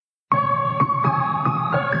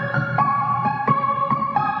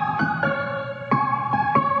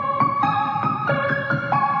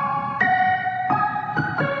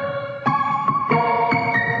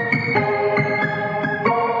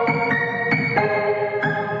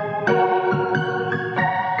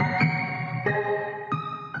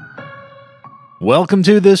Welcome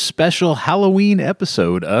to this special Halloween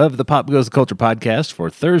episode of the Pop Goes the Culture podcast for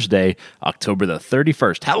Thursday, October the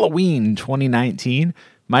 31st, Halloween 2019.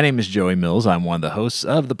 My name is Joey Mills. I'm one of the hosts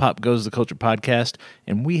of the Pop Goes the Culture podcast,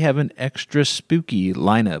 and we have an extra spooky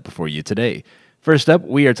lineup for you today. First up,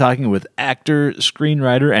 we are talking with actor,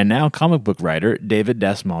 screenwriter, and now comic book writer David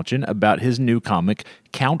Dastmalchian about his new comic,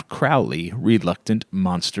 Count Crowley, Reluctant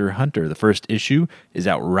Monster Hunter. The first issue is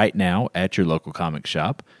out right now at your local comic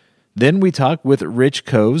shop. Then we talk with Rich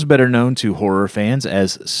Coves, better known to horror fans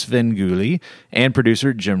as Svengoolie, and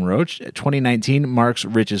producer Jim Roach. 2019 marks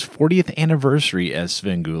Rich's 40th anniversary as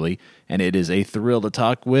Svengoolie, and it is a thrill to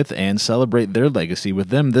talk with and celebrate their legacy with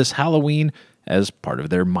them this Halloween as part of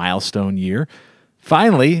their milestone year.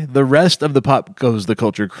 Finally, the rest of the Pop Goes the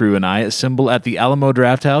Culture crew and I assemble at the Alamo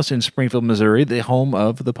Drafthouse in Springfield, Missouri, the home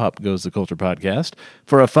of the Pop Goes the Culture podcast,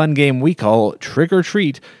 for a fun game we call Trick or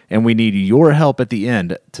Treat, and we need your help at the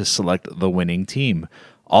end to select the winning team.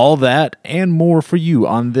 All that and more for you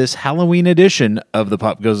on this Halloween edition of the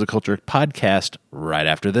Pop Goes the Culture podcast right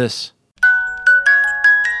after this.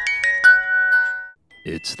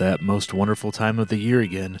 It's that most wonderful time of the year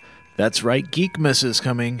again. That's right, Geekmas is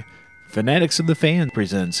coming. Fanatics of the Fan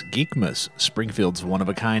presents Geekmas, Springfield's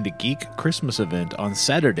one-of-a-kind geek Christmas event on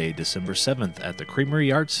Saturday, December 7th at the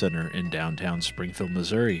Creamery Arts Center in downtown Springfield,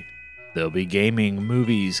 Missouri. There'll be gaming,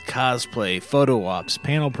 movies, cosplay, photo ops,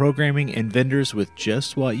 panel programming, and vendors with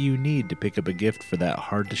just what you need to pick up a gift for that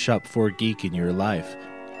hard-to-shop-for geek in your life.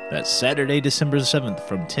 That's Saturday, December 7th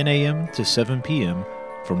from 10 a.m. to 7 p.m.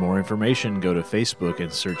 For more information, go to Facebook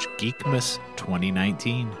and search Geekmas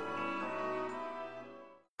 2019.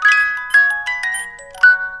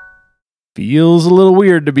 Feels a little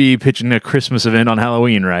weird to be pitching a Christmas event on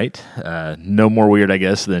Halloween, right? No more weird, I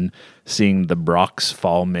guess, than seeing the Brock's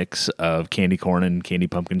fall mix of candy corn and candy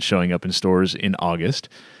pumpkins showing up in stores in August.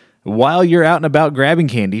 While you're out and about grabbing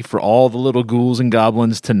candy for all the little ghouls and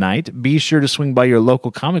goblins tonight, be sure to swing by your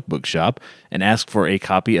local comic book shop and ask for a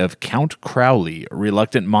copy of Count Crowley,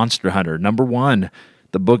 Reluctant Monster Hunter, #1.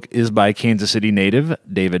 The book is by Kansas City native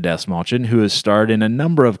David Dastmalchian, who has starred in a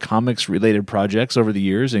number of comics-related projects over the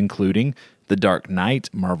years, including The Dark Knight,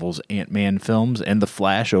 Marvel's Ant-Man films, and The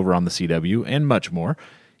Flash over on the CW, and much more.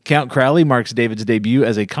 Count Crowley marks David's debut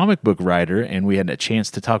as a comic book writer, and we had a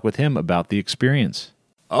chance to talk with him about the experience.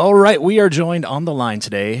 All right, we are joined on the line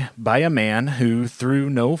today by a man who, through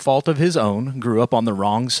no fault of his own, grew up on the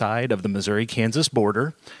wrong side of the Missouri-Kansas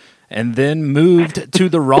border, and then moved to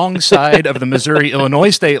the wrong side of the Missouri-Illinois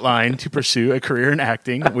state line to pursue a career in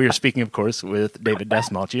acting. We are speaking, of course, with David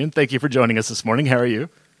Dastmalchian. Thank you for joining us this morning. How are you?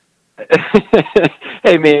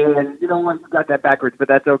 Hey, man, you don't want to got that backwards, but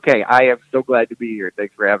that's okay. I am so glad to be here.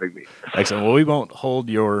 Thanks for having me. Excellent. Well, we won't hold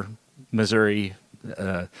your Missouri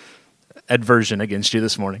adversion against you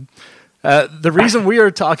this morning. The reason we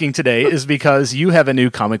are talking today is because you have a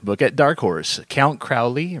new comic book at Dark Horse. Count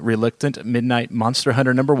Crowley, Reluctant Midnight Monster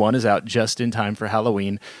Hunter #1 is out just in time for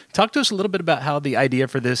Halloween. Talk to us a little bit about how the idea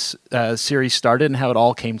for this series started and how it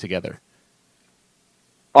all came together.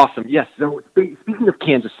 Awesome. Yes. So speaking of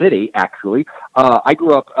Kansas City, actually, I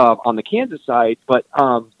grew up on the Kansas side, but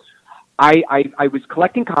I was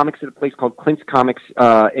collecting comics at a place called Clint's Comics,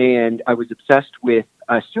 and I was obsessed with,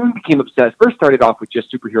 soon became obsessed, first started off with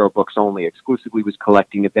just superhero books only, exclusively was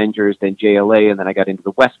collecting Avengers, then JLA, and then I got into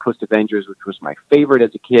the West Coast Avengers, which was my favorite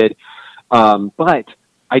as a kid. But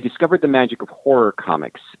I discovered the magic of horror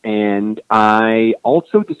comics, and I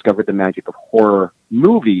also discovered the magic of horror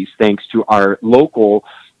movies thanks to our local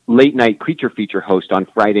late-night creature feature host on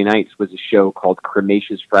Friday nights was a show called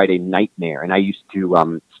Cremacious Friday Nightmare, and I used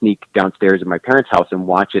to sneak downstairs at my parents' house and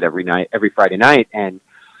watch it every Friday night, and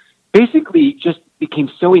basically just became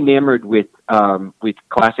so enamored with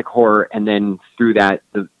classic horror, and then through that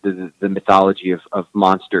the mythology of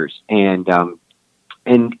monsters, and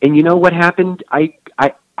you know what happened? I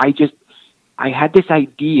had this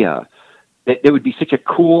idea that there would be such a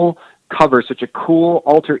cool cover, such a cool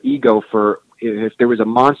alter ego for if there was a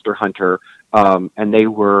monster hunter, and they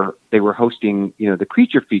were hosting, the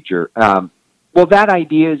creature feature. Well, that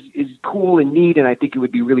idea is cool and neat, and I think it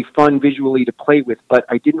would be really fun visually to play with, but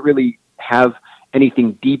I didn't really have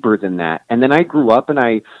anything deeper than that. And then I grew up and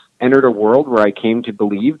I entered a world where I came to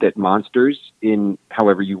believe that monsters, in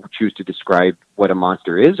however you choose to describe what a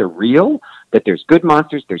monster is, are real, that there's good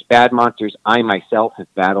monsters, there's bad monsters. I myself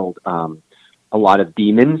have battled a lot of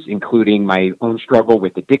demons, including my own struggle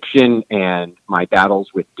with addiction and my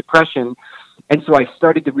battles with depression. And so I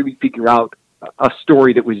started to really figure out a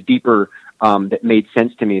story that was deeper, that made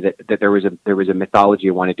sense to me, that there was a mythology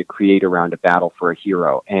I wanted to create around a battle for a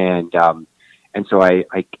hero. And so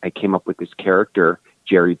I came up with this character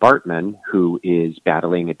Jerry Bartman, who is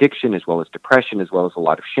battling addiction as well as depression, as well as a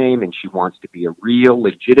lot of shame, and she wants to be a real,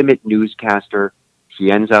 legitimate newscaster.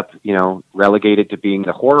 She ends up, relegated to being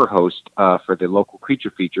the horror host for the local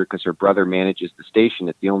creature feature because her brother manages the station.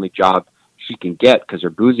 It's the only job she can get because her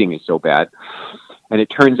boozing is so bad. And it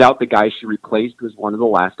turns out the guy she replaced was one of the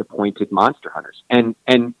last appointed monster hunters. And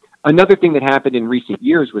another thing that happened in recent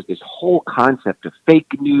years was this whole concept of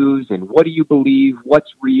fake news and what do you believe,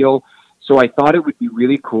 what's real. So I thought it would be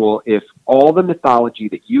really cool if all the mythology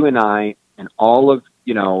that you and I and all of,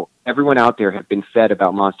 everyone out there have been fed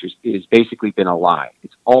about monsters has basically been a lie.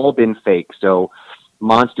 It's all been fake. So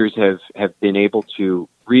monsters have been able to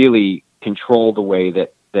really control the way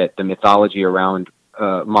that the mythology around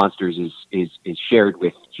monsters is shared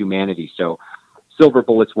with humanity. So silver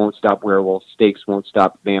bullets won't stop werewolves, stakes won't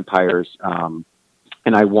stop vampires,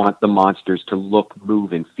 and I want the monsters to look,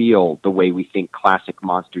 move, and feel the way we think classic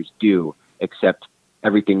monsters do, except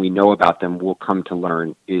everything we know about them we'll come to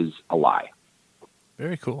learn is a lie.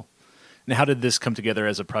 Very cool. Now, how did this come together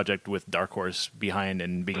as a project with Dark Horse behind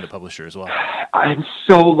and being the publisher as well? I'm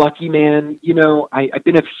so lucky, man. I've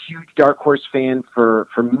been a huge Dark Horse fan for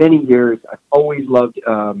many years. I've always loved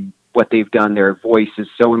what they've done. Their voice is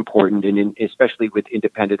so important, and especially with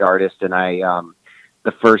independent artists. And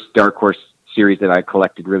the first Dark Horse series that I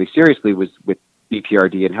collected really seriously was with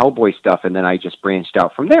BPRD and Hellboy stuff, and then I just branched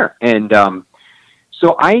out from there. And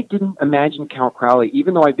so I didn't imagine Count Crowley,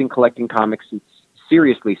 even though I've been collecting comics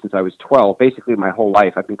seriously since I was 12, basically my whole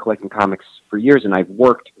life. I've been collecting comics for years, and I've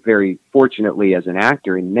worked very fortunately as an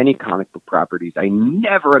actor in many comic book properties. I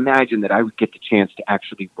never imagined that I would get the chance to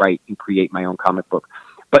actually write and create my own comic book.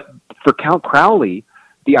 But for Count Crowley,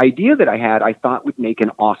 the idea that I had, I thought would make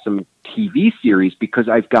an awesome TV series because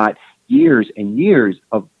I've got years and years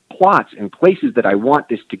of plots and places that I want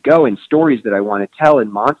this to go and stories that I want to tell and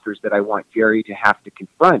monsters that I want Jerry to have to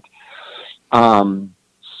confront.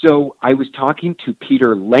 So I was talking to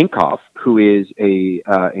Peter Lenkoff, who is a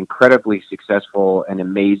incredibly successful and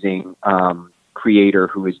amazing creator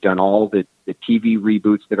who has done all the TV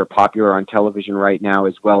reboots that are popular on television right now,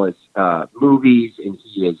 as well as movies. And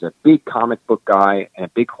he is a big comic book guy and a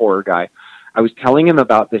big horror guy. I was telling him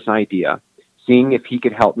about this idea, seeing if he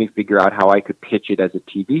could help me figure out how I could pitch it as a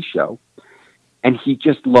TV show. And he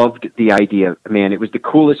just loved the idea. Man, it was the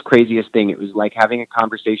coolest, craziest thing. It was like having a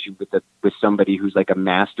conversation with somebody who's like a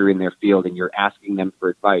master in their field, and you're asking them for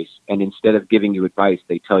advice. And instead of giving you advice,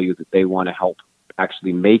 they tell you that they want to help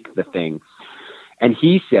actually make the thing. And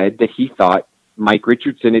he said that he thought Mike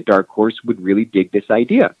Richardson at Dark Horse would really dig this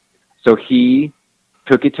idea. So he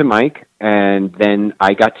took it to Mike, and then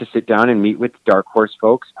I got to sit down and meet with Dark Horse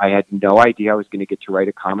folks. I had no idea I was going to get to write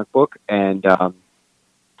a comic book, and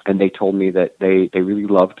they told me that they really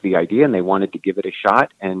loved the idea and they wanted to give it a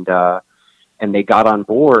shot. And they got on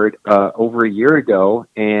board over a year ago,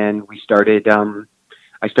 and we started.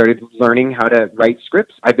 I started learning how to write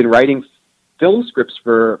scripts. I've been writing film scripts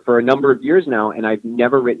for a number of years now, and I've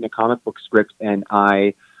never written a comic book script. And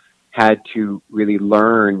I had to really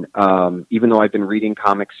learn, even though I've been reading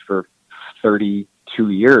comics for 32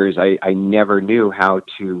 years, I never knew how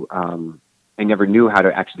to. I never knew how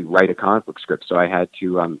to actually write a comic book script, so I had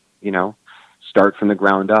to, start from the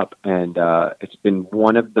ground up. And it's been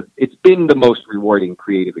the most rewarding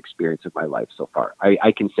creative experience of my life so far.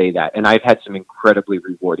 I can say that, and I've had some incredibly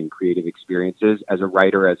rewarding creative experiences as a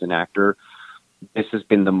writer, as an actor. This has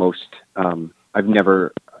been the most.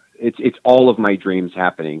 It's all of my dreams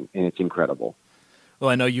happening, and it's incredible. Well,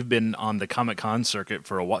 I know you've been on the Comic-Con circuit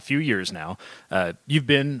for a few years now. You've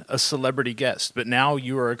been a celebrity guest, but now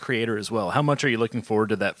you are a creator as well. How much are you looking forward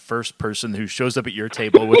to that first person who shows up at your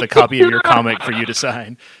table with a copy of your comic for you to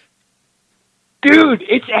sign? Dude,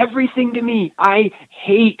 it's everything to me. I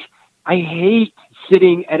hate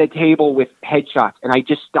sitting at a table with headshots, and I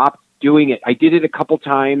just stopped doing it. I did it a couple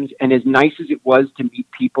times, and as nice as it was to meet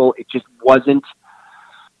people, it just wasn't.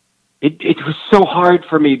 It was so hard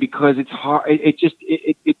for me because it's hard.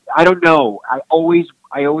 I don't know. I always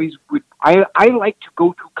would. I like to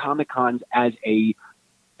go to Comic-Cons as a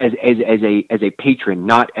patron,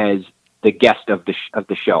 not as the guest of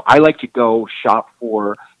the show. I like to go shop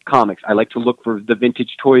for comics. I like to look for the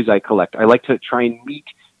vintage toys I collect. I like to try and meet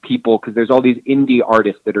people because there's all these indie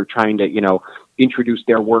artists that are trying to, introduce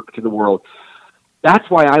their work to the world. That's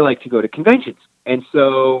why I like to go to conventions. And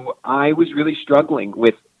so I was really struggling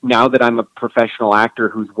with, now that I'm a professional actor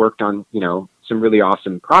who's worked on, some really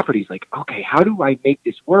awesome properties, like, okay, how do I make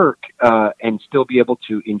this work and still be able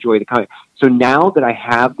to enjoy the comic? So now that I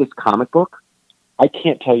have this comic book, I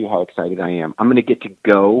can't tell you how excited I am. I'm going to get to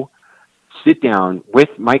go sit down with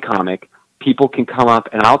my comic people can come up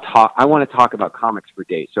and I want to talk about comics for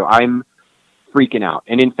days. So I'm freaking out.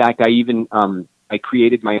 And in fact, I even, I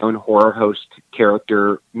created my own horror host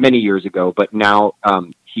character many years ago, but now,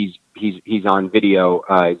 he's on video,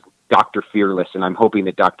 Dr. Fearless, and I'm hoping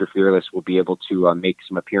that Dr. Fearless will be able to make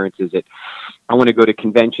some appearances I want to go to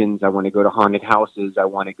conventions. I want to go to haunted houses. I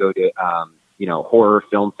want to go to, horror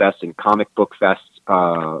film fests and comic book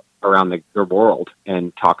fests, around the world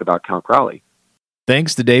and talk about Count Crowley.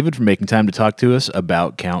 Thanks to David for making time to talk to us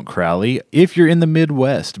about Count Crowley. If you're in the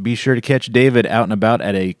Midwest, be sure to catch David out and about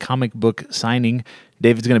at a comic book signing.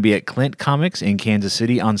 David's going to be at Clint Comics in Kansas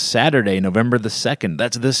City on Saturday, November the 2nd.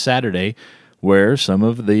 That's this Saturday, where some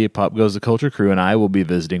of the Pop Goes the Culture crew and I will be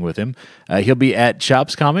visiting with him. He'll be at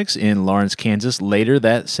Chops Comics in Lawrence, Kansas later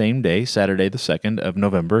that same day, Saturday the 2nd of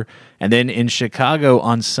November. And then in Chicago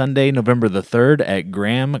on Sunday, November the 3rd at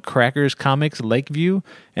Graham Crackers Comics Lakeview.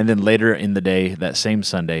 And then later in the day, that same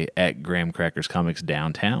Sunday, at Graham Crackers Comics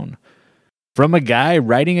downtown. From a guy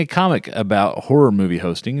writing a comic about horror movie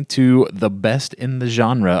hosting to the best in the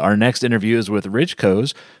genre, our next interview is with Rich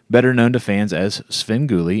Koz, better known to fans as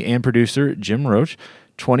Svengoolie, and producer Jim Roach.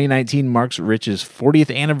 2019 marks Rich's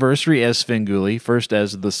 40th anniversary as Svengoolie, first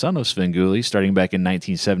as the son of Svengoolie, starting back in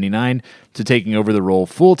 1979, to taking over the role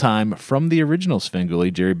full-time from the original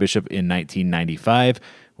Svengoolie, Jerry Bishop, in 1995.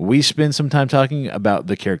 We spend some time talking about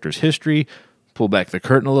the character's history, pull back the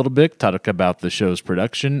curtain a little bit, talk about the show's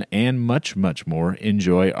production, and much, much more.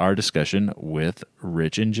 Enjoy our discussion with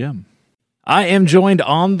Rich and Jim. I am joined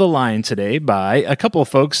on the line today by a couple of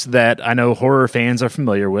folks that I know horror fans are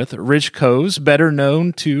familiar with. Rich Koz, better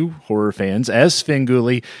known to horror fans as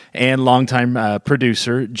Svengoolie, and longtime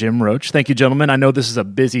producer Jim Roach. Thank you, gentlemen. I know this is a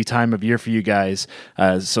busy time of year for you guys,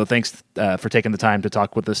 so thanks for taking the time to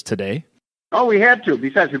talk with us today. Oh, we had to.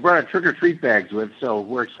 Besides, we brought our trick-or-treat bags with, so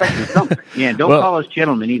we're expecting something. Yeah, don't call us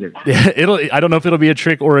gentlemen either. Yeah, I don't know if it'll be a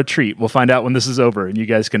trick or a treat. We'll find out when this is over, and you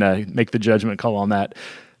guys can make the judgment call on that.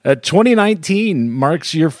 2019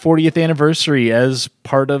 marks your 40th anniversary as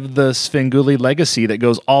part of the Svengoolie legacy that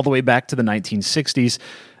goes all the way back to the 1960s.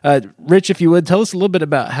 Rich, if you would, tell us a little bit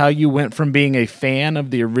about how you went from being a fan of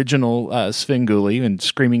the original Svengoolie and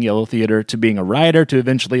Screaming Yellow Theater to being a writer to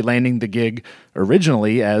eventually landing the gig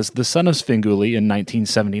originally as the son of Svengoolie in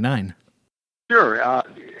 1979. Sure.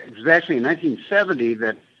 It was actually in 1970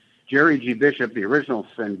 that Jerry G. Bishop, the original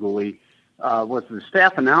Svengoolie, was the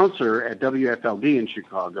staff announcer at WFLD in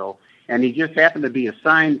Chicago, and he just happened to be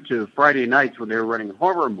assigned to Friday nights when they were running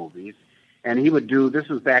horror movies. And he would this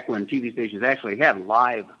was back when TV stations actually had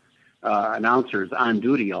live announcers on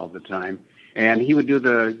duty all the time. And he would do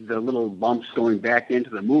the little bumps going back into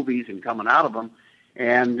the movies and coming out of them.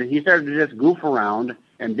 And he started to just goof around,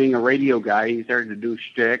 and being a radio guy, he started to do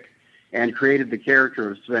shtick and created the character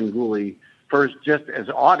of Svengoolie, first just as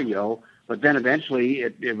audio, but then eventually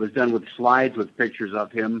it was done with slides with pictures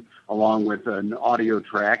of him along with an audio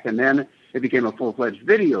track. And then it became a full-fledged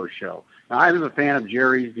video show. Now, I was a fan of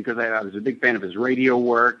Jerry's because I was a big fan of his radio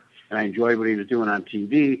work, and I enjoyed what he was doing on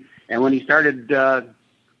TV. And when he started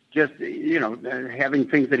having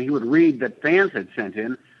things that he would read that fans had sent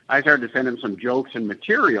in, I started to send him some jokes and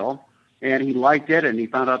material, and he liked it, and he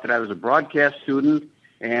found out that I was a broadcast student,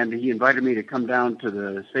 and he invited me to come down to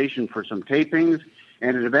the station for some tapings,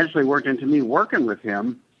 and it eventually worked into me working with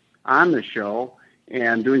him on the show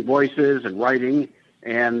and doing voices and writing.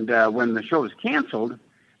 And when the show was canceled,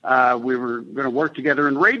 we were going to work together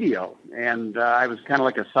in radio, and I was kind of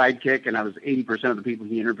like a sidekick, and I was 80% of the people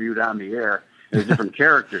he interviewed on the air as different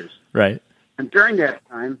characters. Right. And during that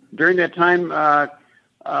time,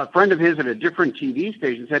 a friend of his at a different TV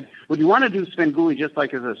station said, "Would you want to do Svengoolie just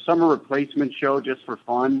like as a summer replacement show, just for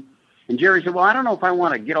fun?" And Jerry said, "Well, I don't know if I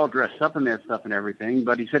want to get all dressed up in that stuff and everything,"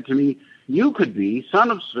 but he said to me, "You could be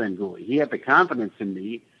son of Svengoolie." He had the confidence in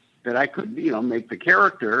me that I could, make the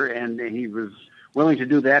character, and he was willing to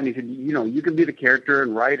do that. And he said, "You can be the character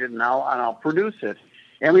and write it, and I'll produce it."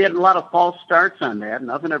 And we had a lot of false starts on that.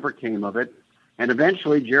 Nothing ever came of it. And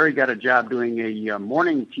eventually, Jerry got a job doing a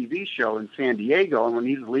morning TV show in San Diego. And when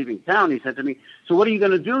he was leaving town, he said to me, "So what are you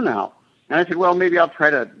going to do now?" And I said, "Well, maybe I'll try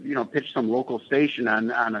to, pitch some local station on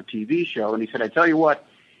a TV show." And he said, "I tell you what,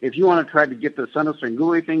 if you want to try to get the Son of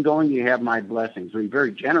Svengoolie thing going, you have my blessing." So he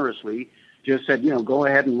very generously just said, go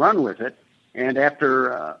ahead and run with it. And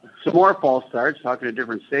after some more false starts, talking to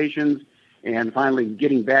different stations, and finally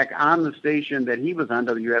getting back on the station that he was on,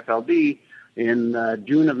 WFLD, in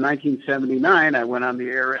June of 1979, I went on the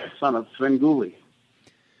air as Son of Svengoolie.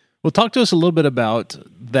 Well, talk to us a little bit about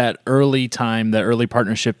that early time, that early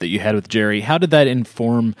partnership that you had with Jerry. How did that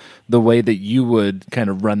inform the way that you would kind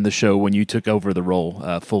of run the show when you took over the role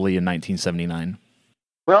fully in 1979?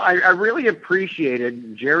 Well, I really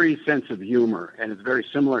appreciated Jerry's sense of humor, and it's very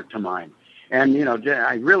similar to mine. And,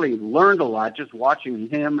 I really learned a lot just watching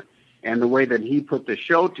him and the way that he put the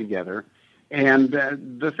show together. And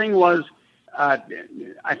the thing was,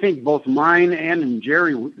 I think both mine and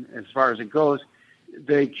Jerry, as far as it goes,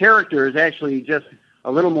 the character is actually just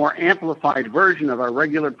a little more amplified version of our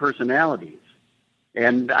regular personalities.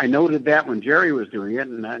 And I noted that when Jerry was doing it,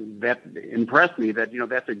 and that impressed me that,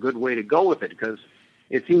 that's a good way to go with it, because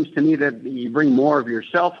it seems to me that you bring more of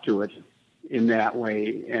yourself to it in that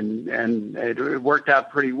way, and it worked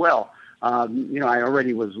out pretty well. I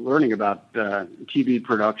already was learning about TV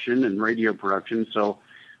production and radio production, so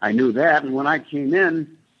I knew that. And when I came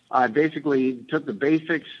in, I basically took the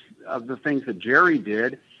basics of the things that Jerry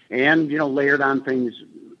did and, layered on things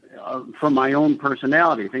from my own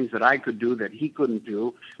personality, things that I could do that he couldn't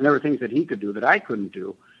do, and there were things that he could do that I couldn't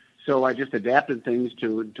do. So I just adapted things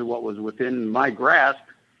to what was within my grasp.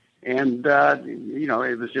 And,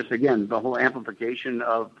 it was just, again, the whole amplification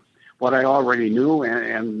of what I already knew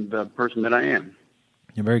and the person that I am.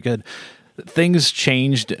 You're very good. Things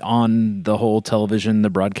changed on the whole television, the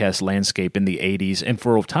broadcast landscape in the 80s. And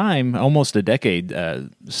for a time, almost a decade,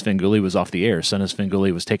 Svengoolie was off the air. Son of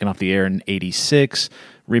Svengoolie was taken off the air in 86,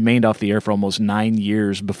 remained off the air for almost 9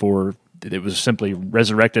 years before it was simply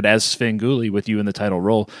resurrected as Svengoolie with you in the title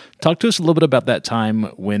role. Talk to us a little bit about that time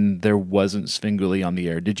when there wasn't Svengoolie on the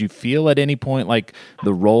air. Did you feel at any point like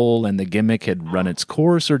the role and the gimmick had run its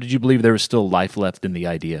course, or did you believe there was still life left in the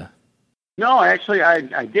idea? No, actually,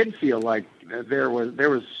 I did feel like there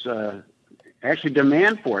was actually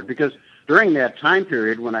demand for it, because during that time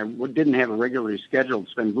period when I didn't have a regularly scheduled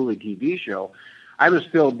Svengoolie TV show, I was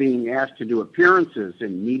still being asked to do appearances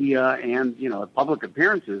in media and public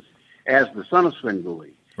appearances as the son of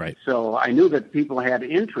Svengoolie. Right. So I knew that people had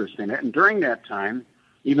interest in it, and during that time,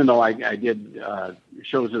 even though I did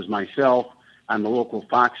shows as myself on the local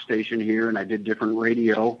Fox station here, and I did different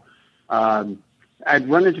radio. I'd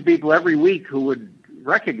run into people every week who would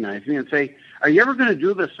recognize me and say, "Are you ever going to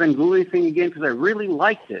do the Svengoolie thing again? Because I really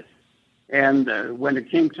liked it." And when it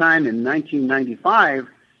came time in 1995,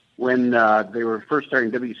 when they were first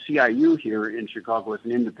starting WCIU here in Chicago as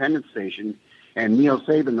an independent station, and Neil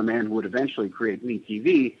Saban, the man who would eventually create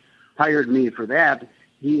MeTV, hired me for that,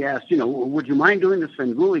 he asked, would you mind doing the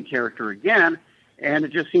Svengoolie character again? And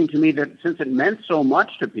it just seemed to me that since it meant so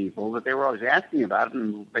much to people, that they were always asking about it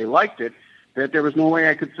and they liked it, that there was no way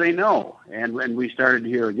I could say no. And when we started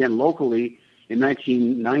here again locally in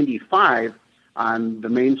 1995 on the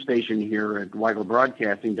main station here at Weigel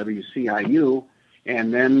Broadcasting, WCIU,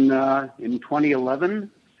 and then in 2011,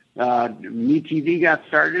 MeTV got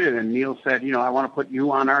started, and Neil said, I want to put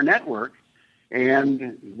you on our network.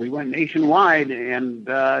 And we went nationwide, and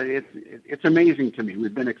it's amazing to me.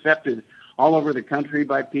 We've been accepted all over the country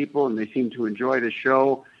by people, and they seem to enjoy the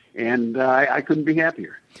show. And I couldn't be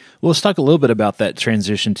happier. Well, let's talk a little bit about that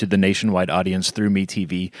transition to the nationwide audience through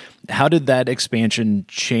MeTV. How did that expansion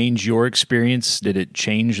change your experience? Did it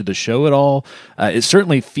change the show at all? It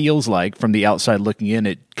certainly feels like, from the outside looking in,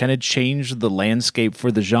 it kind of changed the landscape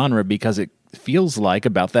for the genre, because it feels like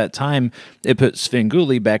about that time it put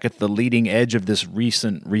Svengoolie back at the leading edge of this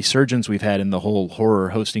recent resurgence we've had in the whole horror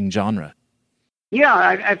hosting genre. Yeah,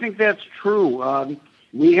 I think that's true.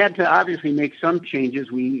 We had to obviously make some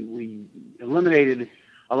changes. We eliminated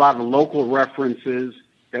a lot of local references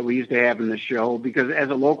that we used to have in the show, because as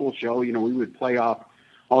a local show, we would play off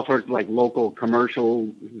all sorts of like local commercials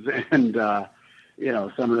and,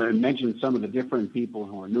 mention some of the different people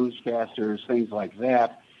who are newscasters, things like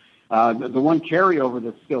that. The one carryover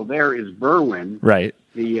that's still there is Berwyn, right?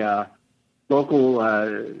 The local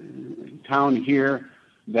town here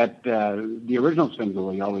that the original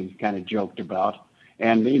Svengoolie always kind of joked about.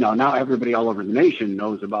 And, now everybody all over the nation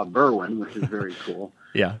knows about Berwyn, which is very cool.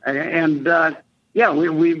 Yeah. And but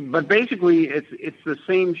basically it's the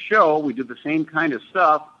same show. We do the same kind of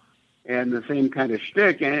stuff and the same kind of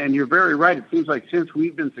shtick. And you're very right. It seems like since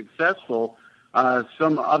we've been successful,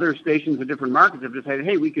 some other stations in different markets have decided,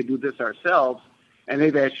 hey, we could do this ourselves. And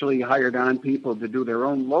they've actually hired on people to do their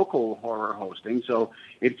own local horror hosting. So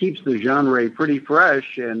it keeps the genre pretty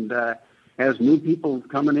fresh and has new people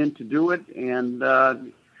coming in to do it, and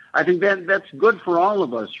I think that's good for all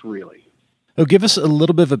of us, really. Oh, give us a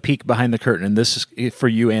little bit of a peek behind the curtain, and this is for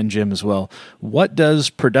you and Jim as well. What does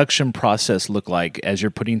production process look like as you're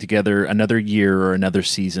putting together another year or another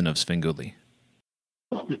season of Svengoolie?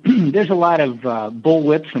 There's a lot of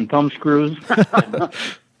bullwhips and thumb screws.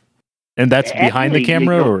 And that's behind the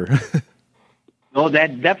camera, or? Oh,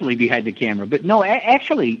 that definitely behind the camera. But no,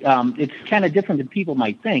 actually, it's kind of different than people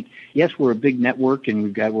might think. Yes, we're a big network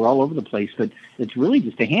and we're all over the place, but it's really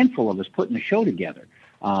just a handful of us putting the show together.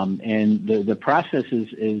 And the process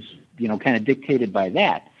is kind of dictated by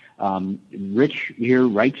that. Rich here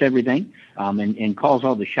writes everything and calls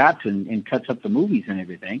all the shots and cuts up the movies and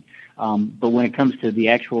everything. But when it comes to the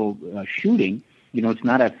actual shooting, it's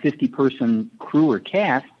not a 50-person crew or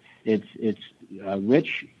cast. It's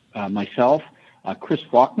Rich, myself, Chris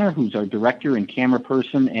Faulkner, who's our director and camera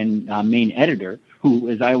person and main editor, who,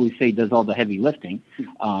 as I always say, does all the heavy lifting.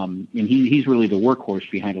 And he's really the workhorse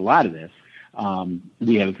behind a lot of this.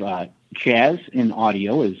 We have Chaz in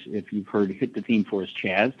audio, as if you've heard Hit the Theme for us,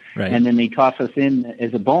 Chaz. Right. And then they toss us in,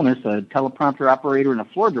 as a bonus, a teleprompter operator and a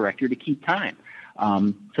floor director to keep time.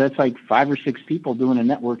 So that's like 5 or 6 people doing a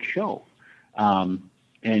network show. And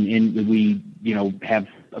we, have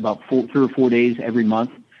about 3 or 4 days every month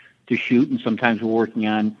to shoot, and sometimes we're working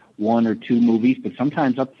on 1 or 2 movies, but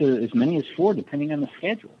sometimes up to as many as 4, depending on the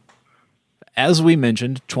schedule. As we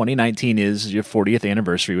mentioned, 2019 is your 40th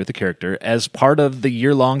anniversary with the character. As part of the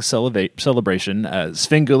year-long celebration,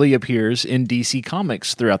 Svengoolie appears in DC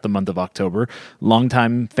Comics throughout the month of October.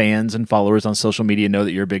 Longtime fans and followers on social media know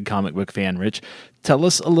that you're a big comic book fan, Rich. Tell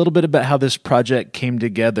us a little bit about how this project came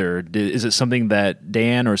together. Is it something that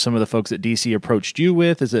Dan or some of the folks at DC approached you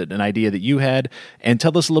with? Is it an idea that you had? And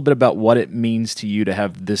tell us a little bit about what it means to you to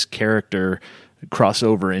have this character cross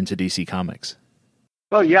over into DC Comics.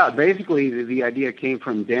 Well, yeah, basically the idea came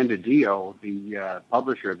from Dan DiDio, the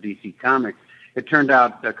publisher of DC Comics. It turned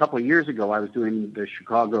out a couple of years ago I was doing the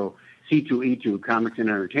Chicago C2E2 Comics and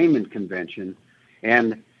Entertainment Convention,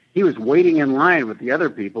 and he was waiting in line with the other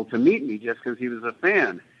people to meet me just because he was a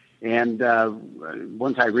fan. And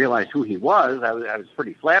once I realized who he was, I was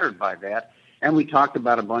pretty flattered by that. And we talked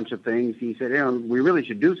about a bunch of things. He said, we really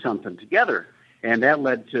should do something together. And that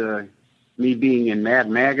led to me being in Mad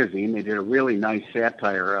Magazine. They did a really nice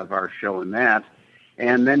satire of our show in that.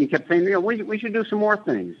 And then he kept saying, we should do some more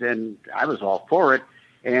things. And I was all for it.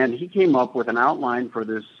 And he came up with an outline for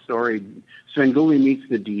this story, Svengoolie Meets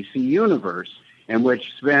the DC Universe, in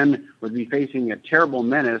which Sven would be facing a terrible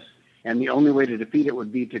menace, and the only way to defeat it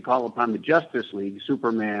would be to call upon the Justice League,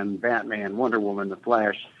 Superman, Batman, Wonder Woman, The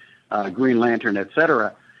Flash, Green Lantern,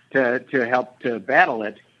 etc., to help to battle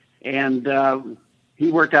it. And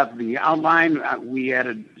he worked out the outline. We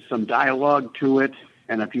added some dialogue to it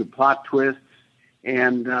and a few plot twists.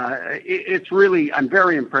 And it's really, I'm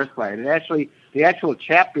very impressed by it. The actual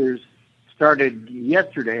chapters started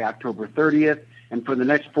yesterday, October 30th, and for the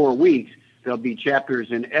next 4 weeks, there'll be chapters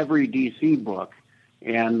in every DC book.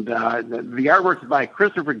 And the artwork is by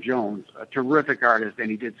Christopher Jones, a terrific artist, and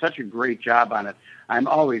he did such a great job on it. I'm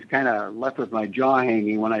always kind of left with my jaw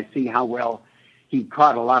hanging when I see how well he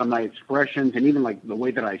caught a lot of my expressions and even like the way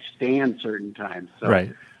that I stand certain times. So,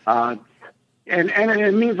 right. And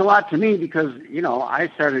it means a lot to me because, I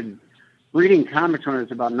started reading comics when I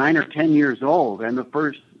was about 9 or 10 years old, and the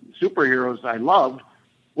first superheroes I loved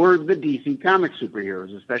were the DC Comics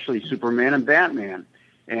superheroes, especially Superman and Batman.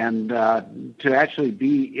 And to actually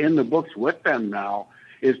be in the books with them now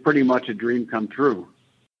is pretty much a dream come true.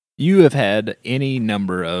 You have had any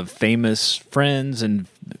number of famous friends and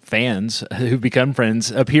fans who become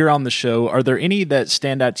friends appear on the show. Are there any that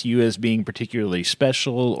stand out to you as being particularly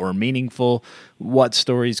special or meaningful? What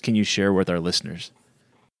stories can you share with our listeners?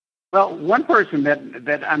 Well, one person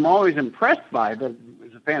that I'm always impressed by that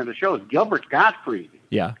is a fan of the show is Gilbert Gottfried.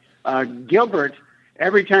 Yeah. Gilbert,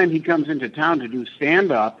 every time he comes into town to do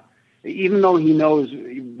stand-up, even though he knows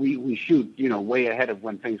we shoot, way ahead of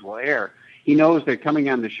when things will air, he knows that coming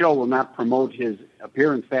on the show will not promote his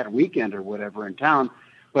appearance that weekend or whatever in town,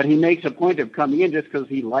 but he makes a point of coming in just because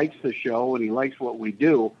he likes the show and he likes what we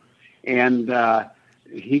do. And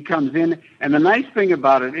he comes in. And the nice thing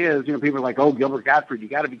about it is, people are like, oh, Gilbert Gottfried, you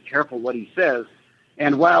got to be careful what he says.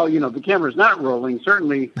 And while, the camera's not rolling,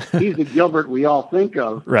 certainly he's the Gilbert we all think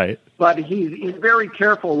of. Right. But he's very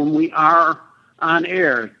careful when we are on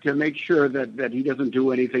air to make sure that he doesn't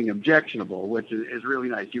do anything objectionable, which is really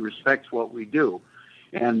nice. He respects what we do.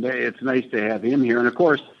 And it's nice to have him here. And, of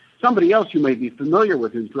course, somebody else you may be familiar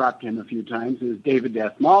with who's dropped in a few times is David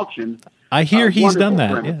Dastmalchian. I hear he's done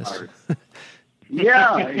that, yes.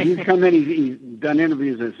 Yeah, he's come in. He's done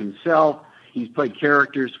interviews as himself. He's played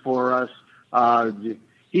characters for us.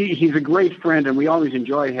 He's a great friend, and we always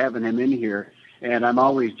enjoy having him in here. And I'm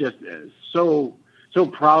always just so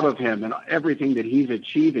proud of him and everything that he's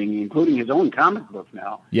achieving, including his own comic book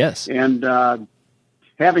now. Yes. And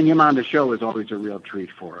having him on the show is always a real treat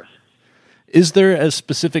for us. Is there a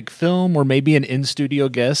specific film or maybe an in-studio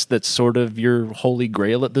guest that's sort of your holy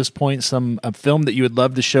grail at this point? A film that you would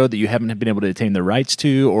love to show that you haven't been able to attain the rights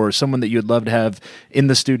to, or someone that you would love to have in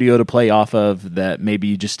the studio to play off of that maybe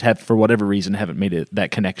you just have, for whatever reason, haven't made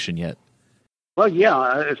that connection yet? Well,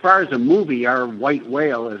 yeah, as far as a movie, our white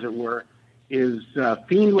whale, as it were, is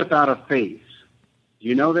Fiend Without a Face. Do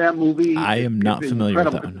you know that movie? I am not familiar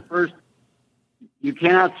with that one. First, you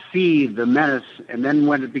cannot see the menace, and then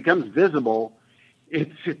when it becomes visible,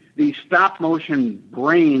 it's these stop-motion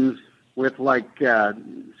brains with like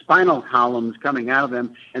spinal columns coming out of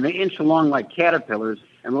them, and they inch along like caterpillars,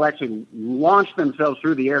 and they'll actually launch themselves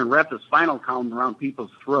through the air and wrap the spinal column around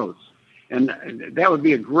people's throats. And that would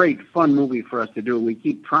be a great, fun movie for us to do. We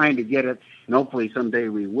keep trying to get it, and hopefully someday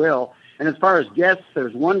we will. And as far as guests,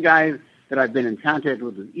 there's one guy that I've been in contact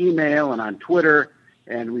with email and on Twitter,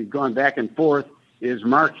 and we've gone back and forth, is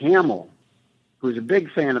Mark Hamill, who's a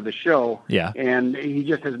big fan of the show. Yeah. And he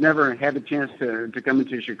just has never had the chance to come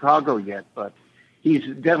into Chicago yet, but he's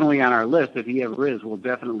definitely on our list. If he ever is, we'll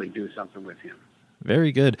definitely do something with him.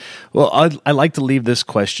 Very good. Well, I like to leave this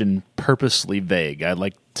question purposely vague. I'd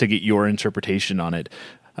like to get your interpretation on it.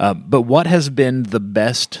 But what has been the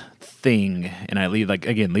best thing, and I leave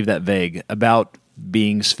that vague, about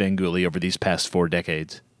being Svengoolie over these past 4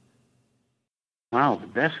 decades? Wow, the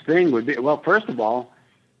best thing would be, well, first of all,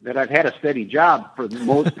 that I've had a steady job for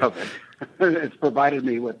most of it. It's provided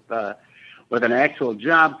me with an actual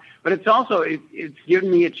job, but it's also it's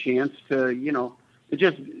given me a chance to to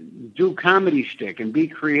just do comedy shtick and be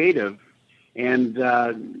creative, and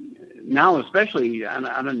now especially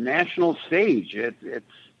on a national stage,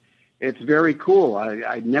 it's very cool.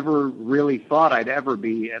 I never really thought I'd ever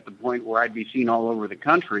be at the point where I'd be seen all over the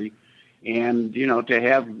country. And, to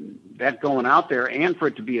have that going out there and for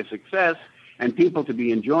it to be a success and people to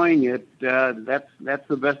be enjoying it, that's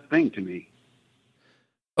the best thing to me.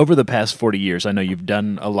 Over the past 40 years, I know you've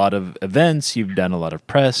done a lot of events, you've done a lot of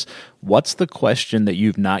press. What's the question that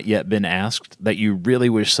you've not yet been asked that you really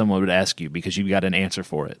wish someone would ask you because you've got an answer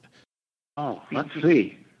for it? Oh, let's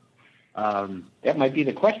see. That might be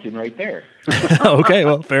the question right there. Okay,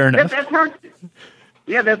 well, fair enough. That's hard.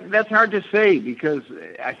 Yeah, that's hard to say because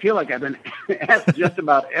I feel like I've been asked just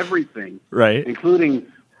about everything, right?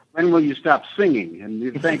 Including when will you stop singing?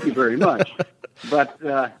 And thank you very much. But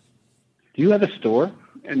do you have a store?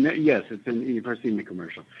 And yes, it's in. You've ever seen the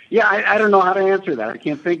commercial? Yeah, I don't know how to answer that. I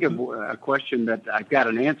can't think of a question that I've got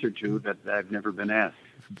an answer to that I've never been asked.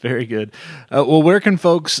 Very good. Well, where can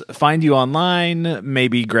folks find you online?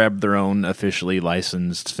 Maybe grab their own officially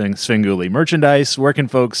licensed Svengoolie merchandise. Where can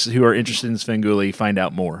folks who are interested in Svengoolie find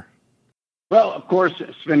out more? Well, of course,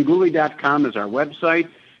 Svengoolie.com is our website.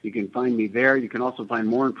 You can find me there. You can also find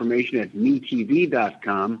more information at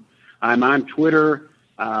metv.com. I'm on Twitter.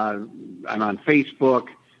 I'm on Facebook.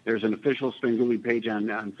 There's an official Svengoolie page on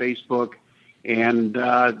Facebook. And,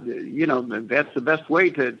 that's the best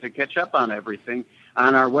way to catch up on everything.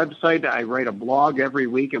 On our website, I write a blog every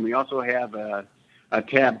week, and we also have a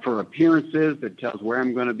tab for appearances that tells where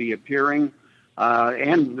I'm going to be appearing.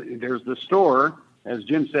 And there's the store. As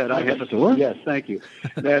Jim said, I have a store. Yes, thank you.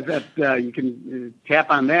 that you can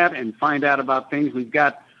tap on that and find out about things. We've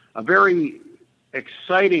got a very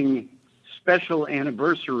exciting special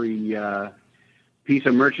anniversary piece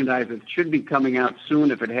of merchandise that should be coming out soon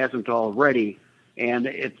if it hasn't already. And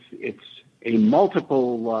it's a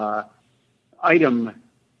multiple item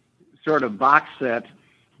sort of box set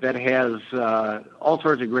that has all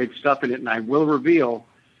sorts of great stuff in it. And I will reveal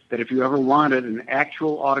that if you ever wanted an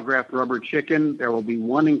actual autographed rubber chicken, there will be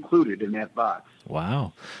one included in that box.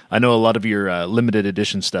 Wow. I know a lot of your limited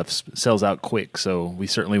edition stuff sells out quick, so we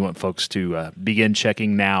certainly want folks to begin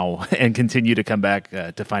checking now and continue to come back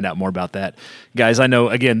to find out more about that. Guys, I know,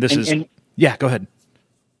 again, yeah, go ahead.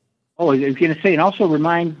 Oh, I was going to say, and also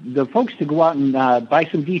remind the folks to go out and buy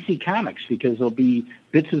some DC Comics because there'll be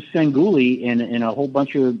bits of Svengoolie in a whole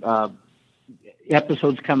bunch of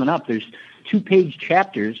episodes coming up. There's 2-page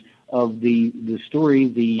chapters of the story,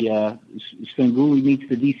 the Svengoolie meets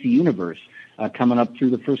the DC Universe, coming up through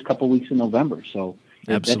the first couple weeks in November. So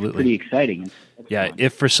absolutely, that's pretty exciting. Yeah, fun.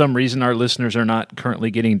 If for some reason our listeners are not currently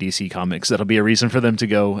getting DC Comics, that'll be a reason for them to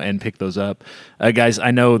go and pick those up. Guys, I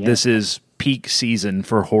know this is peak season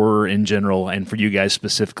for horror in general, and for you guys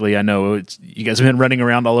specifically. I know you guys have been running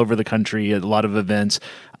around all over the country at a lot of events.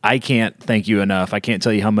 I can't thank you enough. I can't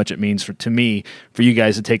tell you how much it means to me for you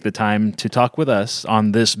guys to take the time to talk with us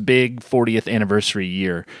on this big 40th anniversary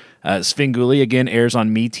year. Svengoolie, again, airs on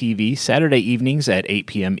MeTV Saturday evenings at 8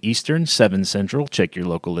 p.m. Eastern, 7 Central. Check your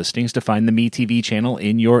local listings to find the MeTV channel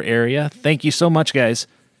in your area. Thank you so much, guys.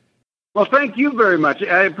 Well, thank you very much.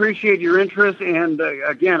 I appreciate your interest. And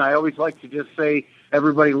again, I always like to just say,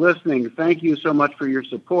 everybody listening, thank you so much for your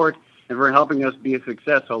support and for helping us be a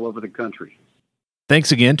success all over the country.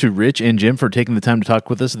 Thanks again to Rich and Jim for taking the time to talk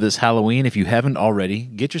with us this Halloween. If you haven't already,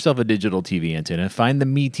 get yourself a digital TV antenna, find the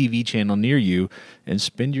MeTV channel near you, and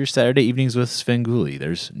spend your Saturday evenings with Svengoolie.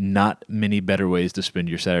 There's not many better ways to spend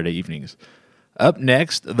your Saturday evenings. Up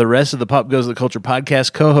next, the rest of the Pop Goes the Culture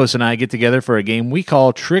podcast co-hosts and I get together for a game we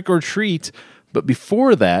call Trick or Treat. But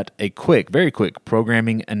before that, a very quick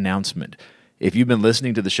programming announcement. If you've been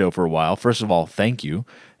listening to the show for a while, first of all, thank you.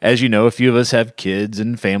 As you know, a few of us have kids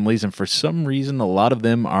and families, and for some reason, a lot of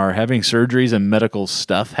them are having surgeries and medical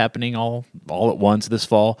stuff happening all at once this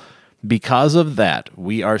fall. Because of that,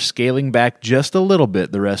 we are scaling back just a little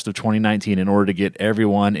bit the rest of 2019 in order to get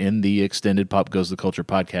everyone in the extended Pop Goes the Culture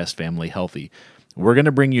podcast family healthy. We're going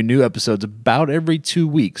to bring you new episodes about every 2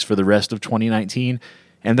 weeks for the rest of 2019,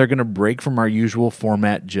 and they're going to break from our usual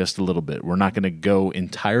format just a little bit. We're not going to go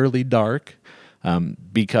entirely dark.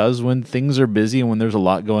 Because when things are busy and when there's a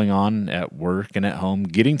lot going on at work and at home,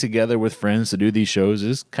 getting together with friends to do these shows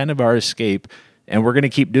is kind of our escape, and we're going to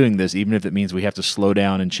keep doing this even if it means we have to slow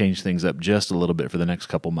down and change things up just a little bit for the next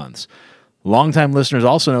couple months. Longtime listeners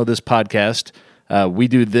also know this podcast. We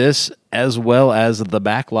do this as well as The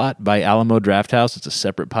Backlot by Alamo Drafthouse. It's a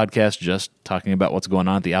separate podcast just talking about what's going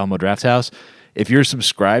on at the Alamo Drafthouse. If you're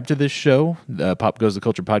subscribed to this show, the Pop Goes the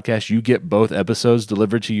Culture podcast, you get both episodes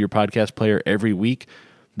delivered to your podcast player every week.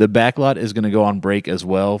 The Backlot is going to go on break as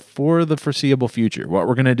well for the foreseeable future. What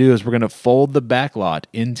we're going to do is we're going to fold the Backlot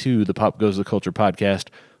into the Pop Goes the Culture podcast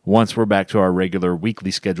once we're back to our regular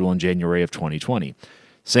weekly schedule in January of 2020.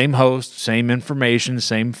 Same host, same information,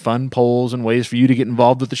 same fun polls and ways for you to get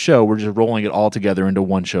involved with the show. We're just rolling it all together into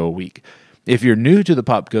one show a week. If you're new to the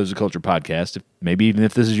Pop Goes the Culture podcast, maybe even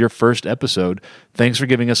if this is your first episode, thanks for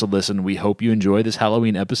giving us a listen. We hope you enjoy this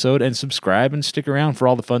Halloween episode and subscribe and stick around for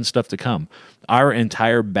all the fun stuff to come. Our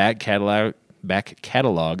entire back catalog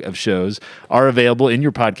of shows are available in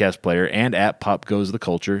your podcast player and at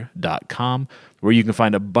popgoestheculture.com, where you can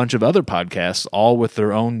find a bunch of other podcasts, all with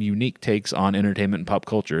their own unique takes on entertainment and pop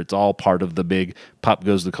culture. It's all part of the big Pop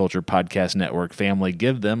Goes the Culture podcast network family.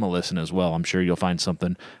 Give them a listen as well. I'm sure you'll find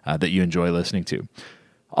something that you enjoy listening to.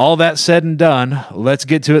 All that said and done, let's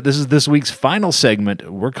get to it. This is this week's final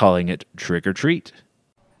segment. We're calling it Trick or Treat.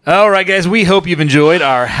 All right, guys, we hope you've enjoyed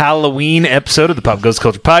our Halloween episode of the Pop Goes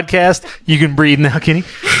Culture podcast. You can breathe now, Kenny.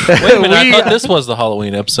 Wait a minute, I thought this was the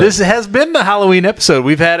Halloween episode. This has been the Halloween episode.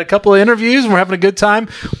 We've had a couple of interviews, and we're having a good time.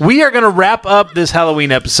 We are going to wrap up this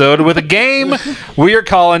Halloween episode with a game we are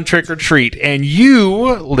calling Trick or Treat, and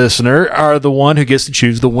you, listener, are the one who gets to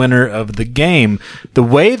choose the winner of the game. The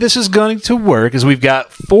way this is going to work is we've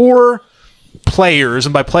got 4 players,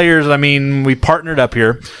 and by players, I mean we partnered up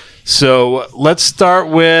here. So let's start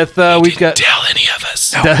with we've got. Tell any of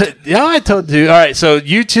us? Yeah, I told you. All right, so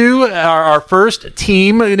you two are our first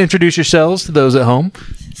team. Introduce yourselves to those at home.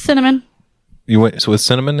 Cinnamon. You went with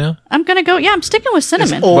cinnamon now? I'm gonna go. Yeah, I'm sticking with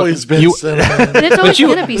cinnamon. It's always been cinnamon. It's always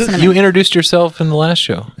gonna be cinnamon. You introduced yourself in the last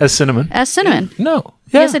show As cinnamon. As cinnamon. No.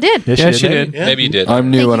 Yes, I did. Yes, you did. Yeah. Maybe you did.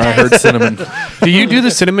 I'm new Thank and you, I guys. heard cinnamon. Do you do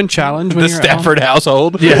the cinnamon challenge when The you're Stafford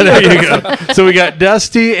household. Yeah, there you go. So we got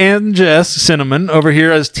Dusty and Jess Cinnamon over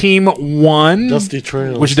here as Team 1. Dusty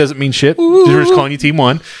Trails. Which doesn't mean shit. We're just calling you Team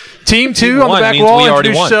 1. Team 2 on the 1 back means wall. we already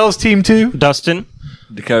Introduce won. yourselves, Team 2. Dustin.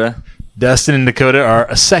 Dakota. Dustin and Dakota are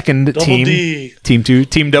a second Double team. D. Team 2.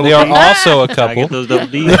 Team Double They are D. also a couple. Those double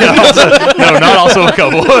D's. No, not also a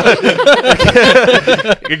couple.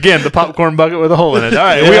 Again, the popcorn bucket with a hole in it. All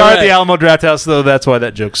right, we are at the Alamo Drafthouse, though. That's why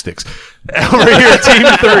that joke sticks. Over here, Team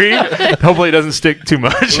 3. Hopefully, it doesn't stick too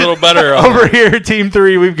much. A little better. Over here, Team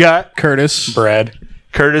 3, we've got Curtis. Brad,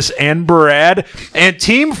 Curtis, and Brad. And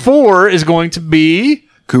Team 4 is going to be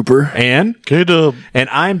Cooper. and K-Dub. and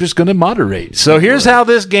I'm just going to moderate. So here's how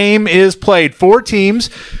this game is played. 4 teams.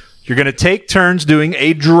 You're going to take turns doing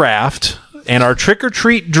a draft, and our trick or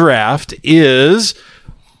treat draft is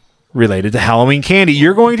related to Halloween candy.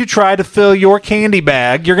 You're going to try to fill your candy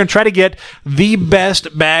bag. You're going to try to get the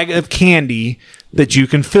best bag of candy that you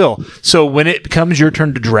can fill. So when it becomes your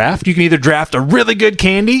turn to draft, you can either draft a really good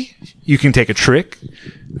candy, you can take a trick,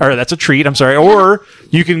 or that's a treat, I'm sorry, or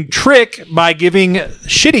you can trick by giving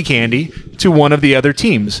shitty candy to one of the other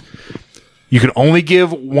teams. You can only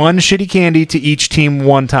give one shitty candy to each team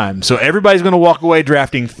one time. So everybody's going to walk away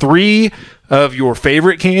drafting 3 of your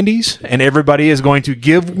favorite candies, and everybody is going to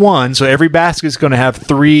give one. So every basket is going to have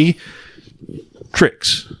 3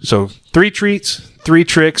 tricks. So 3 treats, 3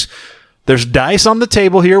 tricks. There's dice on the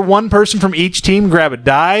table here. One person from each team grab a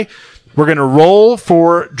die. We're going to roll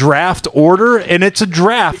for draft order, and it's a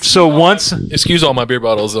draft. So once... Excuse all my beer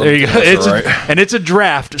bottles. There you go. And it's a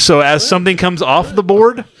draft. So as something comes off the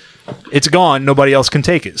board, it's gone. Nobody else can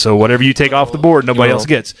take it. So whatever you take off the board, nobody else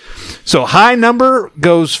gets. So high number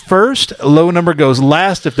goes first. Low number goes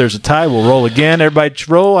last. If there's a tie, we'll roll again. Everybody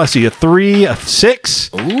roll. I see a 3, a 6.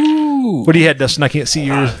 Ooh. What do you have, Dustin? I can't see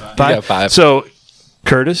yours. 5. got 5. So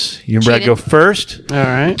Curtis, you and Brad Cheated. go first. All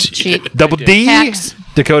right. Cheat. Double D. Hacks.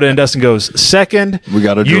 Dakota and Dustin goes second. We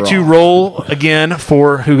got a You draw. two roll again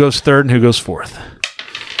for who goes third and who goes fourth.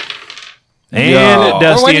 And Yo. Why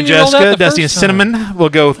Dusty didn't and you roll that Jessica, the Dusty and first Cinnamon will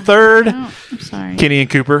go third. Oh, I'm sorry. Kenny and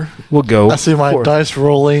Cooper will go I see my fourth. dice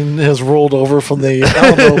rolling has rolled over from the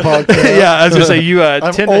Alamo podcast. Yeah, I was going to say, you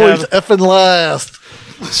I'm tend to always have... effing last.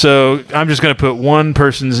 So I'm just going to put one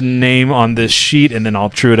person's name on this sheet, and then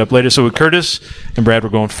I'll true it up later. So with Curtis and Brad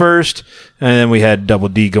were going first, and then we had Double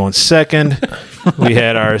D going second. We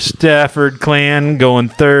had our Stafford clan going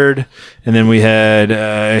third, and then we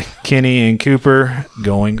had Kenny and Cooper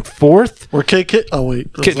going fourth. We're KK. Oh,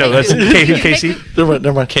 wait. No, that's Casey. Never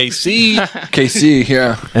mind. KC. KC,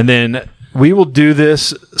 yeah. And then we will do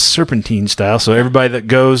this serpentine style. So everybody that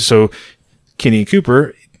goes, so Kenny and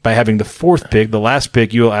Cooper, by having the fourth pick, the last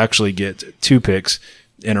pick, you will actually get 2 picks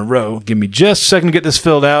in a row. Give me just a second to get this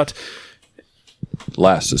filled out.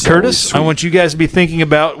 Last is Curtis, I want you guys to be thinking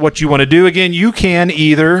about what you want to do. Again, you can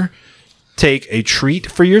either take a treat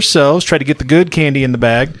for yourselves, try to get the good candy in the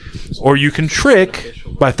bag, or you can trick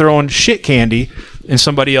by throwing shit candy in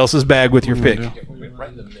somebody else's bag with your pick.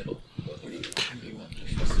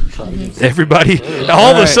 Everybody,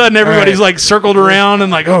 all of a sudden, everybody's like circled around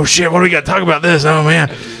and like, oh shit, what do we got to talk about this? Oh man,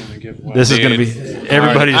 this is going to be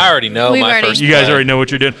everybody. I already know We've my already- first You guys play. already know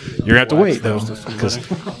what you're doing. You're going to have to wait though. 'cause-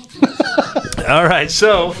 all right,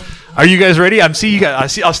 so are you guys ready? I'm see you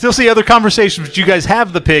guys. I'll still see other conversations, but you guys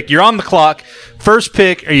have the pick. You're on the clock. First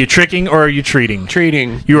pick. Are you tricking or are you treating?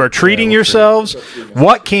 Treating. You are treating yourselves.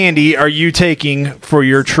 What candy are you taking for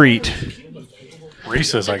your treat?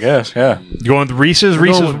 Reese's, I guess. Yeah. You going with Reese's?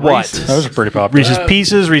 Reese's with what? Reese's. Those are pretty popular. Reese's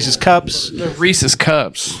Pieces, Reese's Cups, Reese's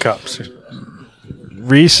Cups. Cups.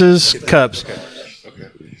 Reese's Cups.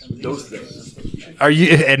 Are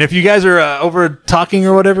you? And if you guys are over talking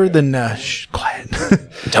or whatever, then shh, quiet.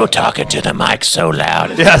 Don't talk into the mic so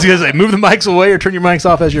loud. Yeah, I was gonna say, move the mics away or turn your mics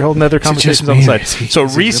off as you're holding other conversations on the side. So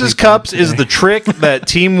Reese's Cups is the trick that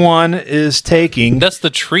Team 1 is taking. That's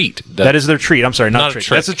the treat. That is their treat. I'm sorry, not Not a trick.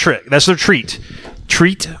 trick. That's a trick. That's their treat.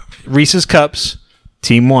 Treat Reese's Cups,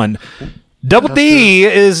 Team 1. Double D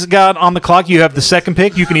is got on the clock. You have the second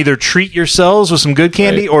pick. You can either treat yourselves with some good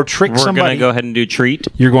candy or trick We're somebody. gonna go ahead and do treat.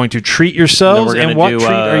 You're going to treat Then yourselves. we're gonna And what do treat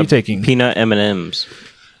are you taking? peanut M&Ms.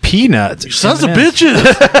 Peanuts. Sons of M&Ms. bitches.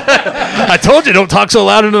 I told you, don't talk so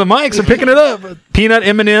loud into the mics. I'm picking it up. Peanut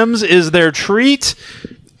M&Ms is their treat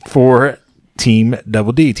for Team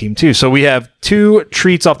Double D, Team 2. So we have 2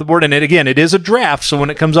 treats off the board. And it is a draft. So when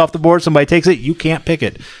it comes off the board, somebody takes it. You can't pick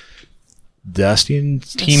it. Dusty and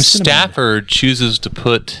Team Cinnamon. Stafford chooses to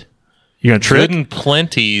put You're going to trick? Good and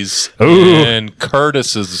Plenty's Ooh. in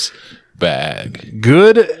Curtis's bag.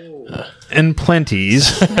 Good and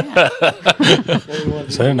Plenty's.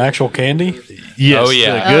 Is that an actual candy? Yes. Oh,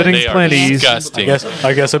 yeah. the Good They and are Plenty's disgusting.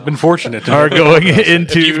 I guess I've been fortunate to are going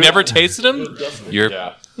into. If you've never tasted them, you're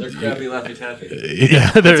They're Krabby Laffy Taffy.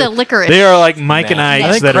 Yeah, they're- It's a licorice. They are like Mike and I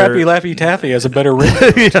Ike's think that Crappy are. Laffy Taffy has a better ring.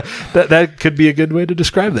 Yeah, that could be a good way to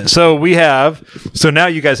describe that. So we have. So now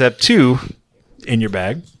you guys have 2 in your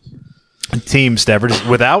bag. Team Stafford is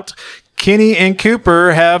without. Kenny and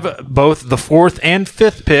Cooper have both the 4th and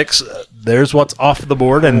 5th picks. There's what's off the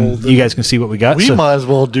board, and you guys can see what we got. We So might as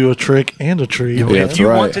well do a trick and a treat. if That's you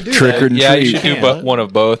right. want to do Trick that, or yeah, treat. you should do one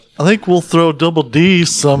of both. I think we'll throw Double D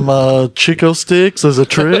some Chico sticks as a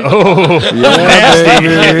trick. Oh,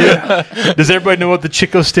 Yeah, baby. does everybody know what the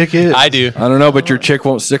Chico stick is? I do. I don't know, but your chick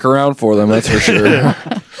won't stick around for them. That's for sure.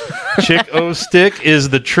 Chico stick is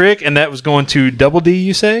the trick, and that was going to Double D.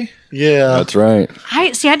 You say? Yeah. That's right.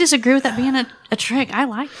 I disagree with that being a trick. I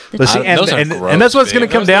like the Let's see, trick. and, those are and, gross, and that's what it's going man.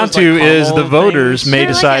 to come Those down like to is the caramel voters may They're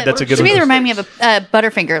like decide that's a good To me, one. they remind me of a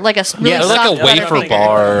Butterfinger, like a really Yeah, they're like soft a wafer Butterfinger.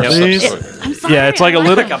 bar. Or some Please. sort. I'm sorry, Yeah, it's like I a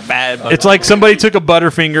little. them. It's like somebody took a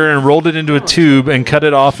Butterfinger and rolled it into a tube and cut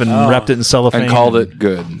it off and wrapped it in cellophane And called it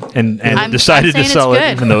good. and I'm decided to saying sell it's it,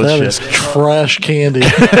 good. even though That it's is shit. trash candy.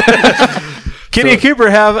 Kenny and Cooper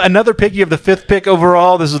have another pick. You have the 5th pick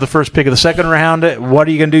overall. This is the first pick of the second round. What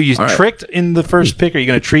are you going to do? You All right. tricked in the first pick. Are you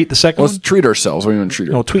going to treat the second Let's one? treat ourselves. What do you want to treat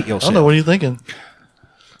No, her? tweet I don't know. yourself. What are you thinking?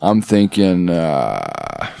 I'm thinking,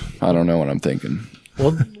 I don't know what I'm thinking.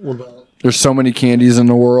 What about? There's so many candies in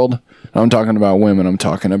the world. I'm talking about women. I'm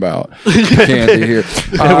talking about candy here.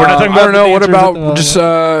 We're not talking about I don't know. the What answers about at the- just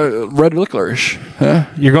red licorice? Huh?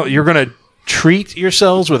 You're going to treat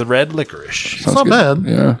yourselves with red licorice. It's not bad.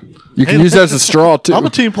 Yeah. You can use that as a straw, too. I'm a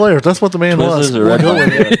team player. That's what the man was. Twizzlers or Red Vine?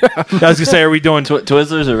 I was going to say, are we doing...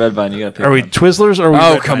 Twizzlers or Red Vine? You got to pick. Are we Twizzlers or are we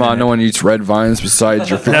Oh, Red come Vine on. in No it? one eats red vines besides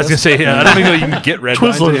your I was going to say, I don't even know you can get red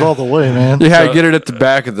vines. Twizzlers all the way, man. Yeah, get it at the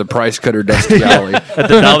back of the Price Cutter Dusty Alley. At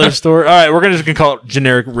the dollar store. All right, we're gonna call it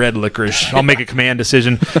generic red licorice. I'll make a command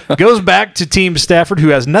decision. Goes back to Team Stafford, who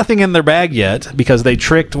has nothing in their bag yet because they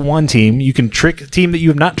tricked one team. You can trick a team that you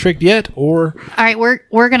have not tricked yet, or All right,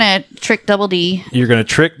 we're gonna trick Double D, you're gonna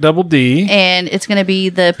trick Double D. and it's gonna be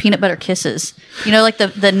the peanut butter kisses. You know, like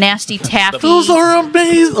the nasty taffy. Those are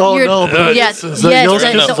amazing. Oh, You're- no. yes, Is that yes, yours?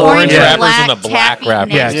 the The orange orange wrappers black, and the black taffy,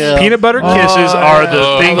 wrappers. nasty. Yeah, peanut butter kisses are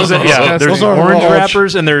the things that. Yeah, there's Those are orange large.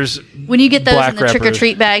 wrappers and there's When you get those black in the trick or wrappers.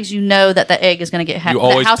 treat bags, you know that the egg is going to get. You the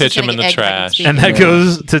always house is pitch 'em gonna in the get egg trash. speed. And that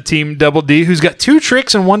goes to Team Double D, who's got 2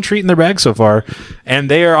 tricks and 1 treat in their bag so far, and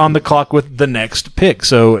they are on the clock with the next pick.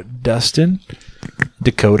 So Dustin,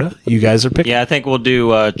 Dakota, you guys are picking. Yeah, I think we'll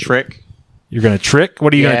do trick. You're gonna trick.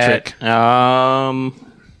 What are you gonna trick?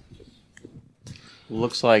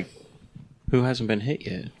 Looks like who hasn't been hit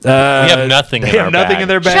yet? We have nothing. They have nothing in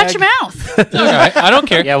their bag. Shut your mouth. All right, I don't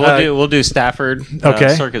care. Yeah, we'll do Stafford.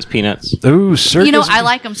 Okay. Circus peanuts. Ooh, circus. You know, I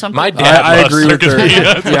like them sometimes. My dad I loves agree with circus her.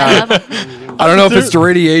 peanuts. Yeah. I don't know if it's the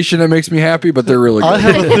radiation that makes me happy, but they're really I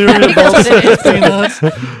good. have a theory about circus peanuts.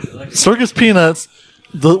 Circus peanuts.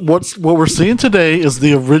 What we're seeing today is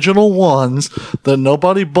the original ones that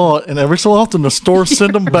nobody bought, and every so often the stores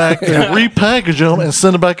send them back and repackage them and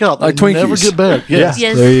send them back out. Like They never Twinkies. get back. Yes.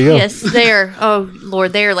 Yes, There you go. yes, they're. Oh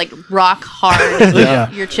Lord, they're like rock hard.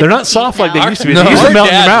 Yeah. Your They're not soft like they used to be. No. They used to Our melt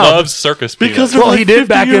in your dad mouth. loves circus peanuts. Because they're Well, like he did 50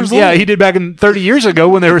 back in years old. he did back in 30 years ago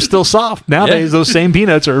when they were still soft. Nowadays, those same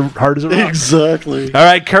peanuts are hard as a rock. Exactly. All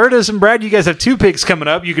right, Curtis and Brad, you guys have 2 picks coming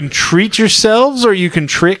up. You can treat yourselves or you can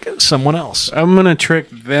trick someone else. I'm gonna trick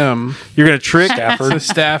them. You're gonna trick The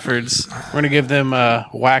Staffords. We're gonna give them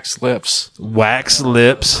wax lips. wax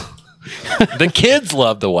lips. The kids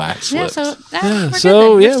love the wax Yeah, lips. so we're so, good. yeah, We're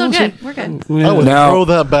still we'll good. We're good. I would Now- throw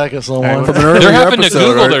that back at someone. From an earlier They're having to episode,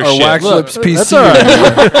 Google our- their our shit. Wax Look, Lips PC. That's all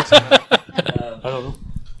right.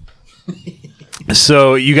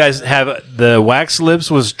 So you guys have the wax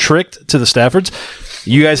lips was tricked to the Staffords.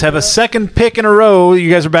 You guys have a second pick in a row. You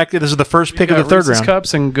guys are back. This is the first pick of the third Reese's round.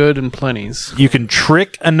 Cups and Good and Plenties. You can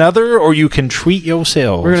trick another, or you can treat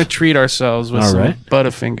yourselves. We're gonna treat ourselves with All some right.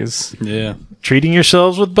 Butterfingers. Yeah. Treating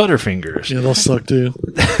yourselves with Butterfingers. Yeah, they'll suck too.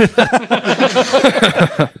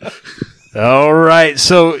 All right.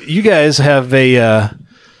 So you guys have a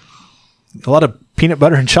lot of peanut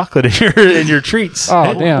butter and chocolate in your treats.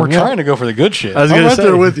 Oh damn! We're trying to go for the good shit. I was I'm gonna right say.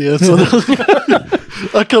 there with you. So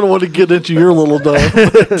I kind of want to get into your little dog.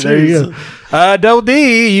 There you go. Double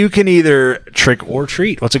D, you can either trick or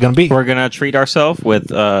treat. What's it going to be? We're gonna treat ourselves with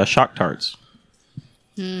shock tarts.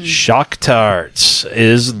 Shock Tarts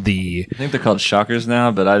is the... I think they're called Shockers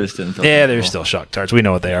now, but I just didn't feel Yeah, they're still Shock Tarts. We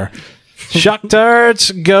know what they are. Shock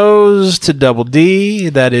Tarts goes to Double D.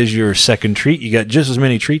 That is your second treat. You got just as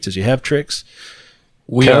many treats as you have tricks.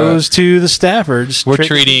 Goes to the Staffords. We're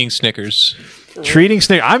treating Snickers. Treating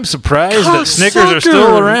Snickers. I'm surprised that Snickers are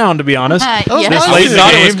still around, to be honest. Yeah. This I late in the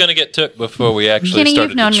thought it was game. going to get took before we actually Kenny, started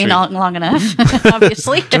you've known to me treat. not long enough,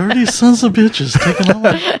 obviously. Dirty sons of bitches taking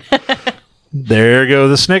on. There go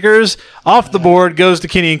the Snickers. Off the board goes to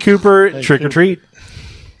Kenny and Cooper. Trick or treat.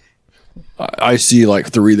 I see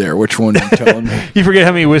like 3 there. Which one are you telling me? You forget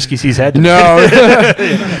how many whiskeys he's had. No.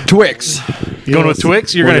 Twix. Going with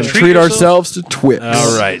Twix? You're We're going to treat yourself? ourselves to Twix.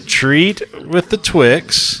 All right. Treat with the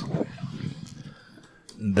Twix.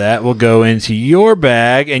 That will go into your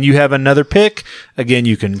bag, and you have another pick. Again,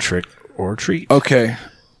 you can trick or treat. Okay.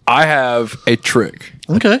 I have a trick.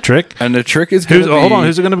 Okay. Trick. And the trick is going to be... Hold on.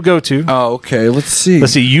 Who's it going to go to? Oh, okay. Let's see.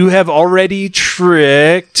 Let's see. You have already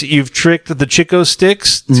tricked. You've tricked the Chico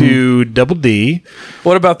Sticks to Double D.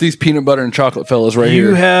 What about these peanut butter and chocolate fellas right You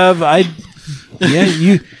here? have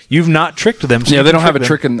you've not tricked them. So Yeah, you they can don't have a them.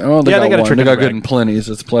 trick in. Oh, they Yeah, got they got a one. trick They in got the good bag. and plenties.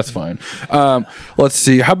 That's fine. Let's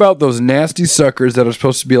see. How about those nasty suckers that are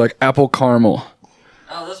supposed to be like apple caramel?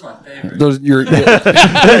 Oh, that's my favorite. Those Dakota's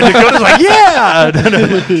like, yeah.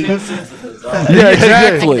 yeah,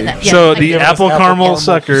 exactly. Yeah, So I the get it. apple caramel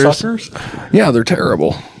suckers. Yeah, they're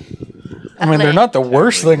terrible. I mean, they're not the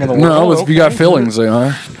worst thing in the world. No, if you got fillings, they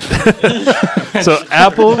are. So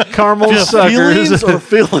apple caramel suckers. Feelings or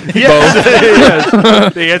feelings?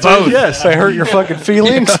 Yes. The answer is yes. They hurt your fucking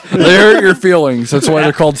feelings. They hurt your feelings. That's why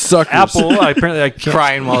they're called suckers. Apple. Apparently, I can't.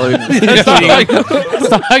 Crying while they're That's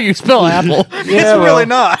not how you spell apple. It's really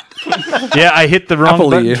not. Yeah, I hit the wrong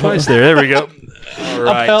Happily. button twice there. There we go. All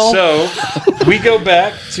right, so we go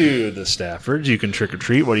back to the Staffords. You can trick or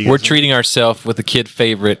treat. What do you? We're guys treating ourselves with the kid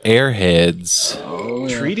favorite Airheads.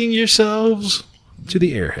 treating yourselves to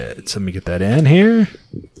the Airheads. Let me get that in here.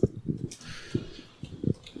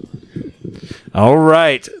 All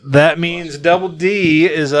right, that means Double D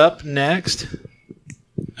is up next.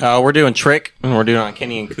 We're doing Trick, and we're doing on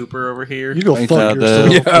Kenny and Cooper over here. You go fuck the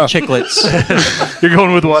yourself. Chiclets. You're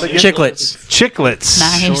going with what again? Chiclets. Chiclets.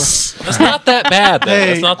 Nice. That's not that bad, though. Hey,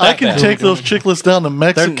 That's not that I can bad. take those chiclets down to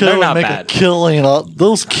Mexico they're and not make bad. a killing.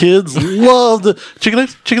 Those kids love the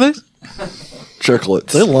chiclets. Chiclets.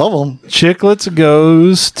 Chiclets. They love them. Chiclets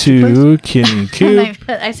goes to Kenny Coop.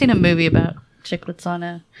 I've seen a movie about chiclets on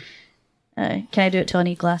a. Can I do it till I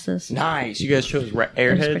need glasses? Nice. You guys chose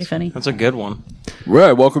Airheads. That's pretty funny. That's a good one.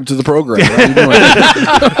 Right, welcome to the program. How you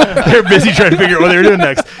doing? They're busy trying to figure out what they're doing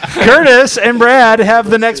next. Curtis and Brad have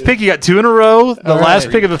the next pick. You got two in a row. The last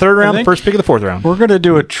pick of the third round, the first pick of the fourth round. We're gonna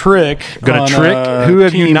do a trick. Gonna on, trick? Who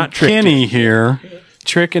have you Team not tricked Kenny here.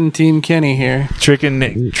 Tricking Team Kenny here. Tricking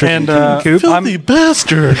And Coop. Filthy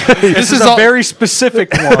bastard. This is a very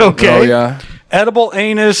specific one. Okay. Oh, yeah. Edible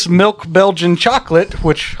anus milk Belgian chocolate,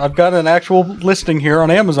 which I've got an actual listing here on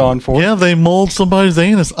Amazon for. Yeah, they mold somebody's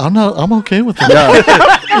anus. I'm okay with that.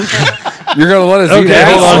 Yeah. You're going to let us eat Okay, it.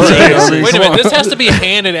 hold on. All right. Wait a minute. This has to be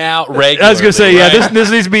handed out regularly. I was gonna say, yeah, right? this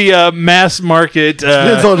needs to be mass market.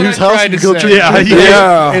 Depends on whose house you go to. Yeah,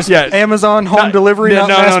 Yeah. Is yeah. Amazon home delivery No,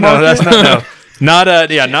 not mass no, market? that's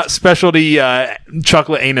not not specialty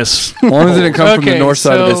chocolate anus. As long as it didn't come from the Okay, north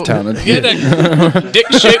side of so- this town. It's Get good. a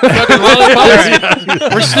dick-shaped fucking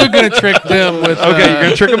lollipop. We're still gonna trick them with Okay, you're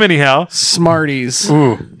gonna trick them anyhow. Smarties.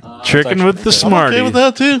 Ooh, tricking with the I'm Smarties. okay with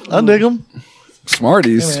that too. I dig them.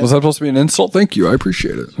 Smarties. Was that supposed to be an insult? Thank you. I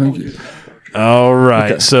appreciate it. Thank you. All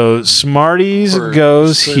right, so Smarties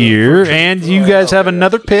goes here, and you guys have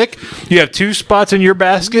another pick. You have two spots in your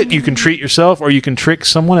basket. You can treat yourself, or you can trick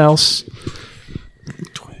someone else.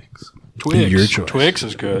 Twix. Your choice. Twix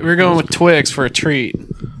is good. We're going with Twix for a treat.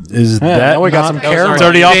 Is that now we got not- some carrots. It's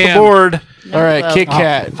already off the Damn. board. All right, well. Kit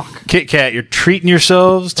Kat. Kit Kat, you're treating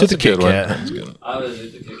yourselves to That's the a good Kit one. Kat. That's a good one. I was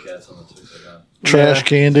at the Kit Kats on the Tuesday night. Trash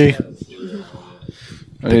candy.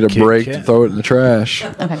 I need a Kit break Kat. to throw it in the trash.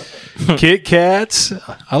 Okay. Kit Kats.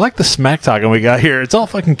 I like the smack talking we got here. It's all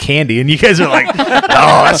fucking candy, and you guys are like, "Oh,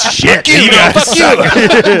 that's shit." You guys suck.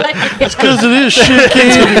 Because it is shit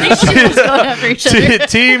candy. These people's going after each other.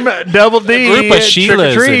 Team Double D. A group of trick or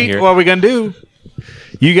Sheilas in treat. here. What are we gonna do?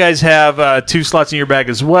 You guys have two slots in your bag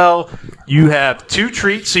as well. You have two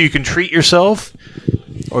treats, so you can treat yourself,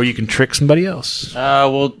 or you can trick somebody else.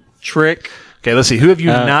 We'll Trick. Okay, let's see. Who have you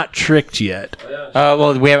not tricked yet?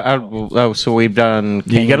 Well, we have. So we've done.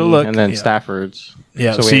 You gotta Kenny look, and then yeah. Stafford's.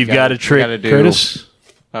 Yeah, so, we you've got to we trick gotta do, Curtis.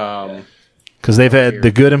 Um, Because they've had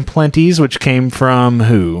the Good and Plenties, which came from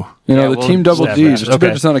who? You know, Yeah, the well, Team Double Stafford. D's. It's too Okay.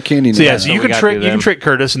 bad it's not a candy So name. yeah, so so you we can gotta trick do you can them. trick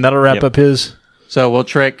Curtis, and that'll wrap Yep. up his so we'll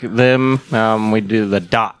trick them. We do the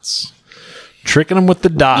dots. tricking them with the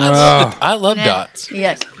dots. I love dots.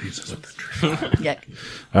 Yuck. Yuck.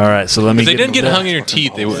 All right, so let me. If they didn't get hung in your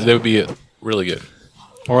teeth, they would be really good.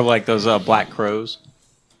 Or like those black crows.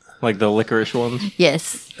 Like the licorice ones.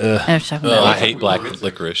 Yes. I know what you're talking Oh, I about. hate black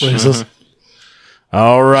licorice. What is this?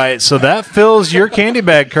 All right, so that fills your candy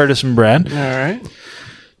bag, Curtis and Brad. All right.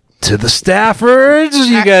 To the Staffords,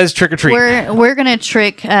 you guys trick or treat. We're gonna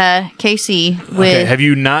trick Casey with. Okay, have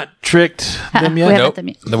you not tricked them We yet? haven't Nope. them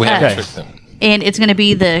yet. No, we haven't Okay. tricked them. And it's gonna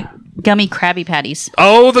be the gummy Krabby Patties.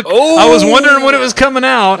 Oh, I was wondering when it was coming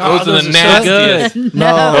out. Those are the nastiest.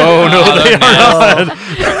 No. Oh no, they are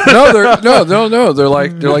not. No, they're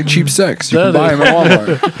like cheap sex. You can That buy is- them at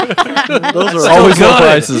Walmart. Those are Always low good.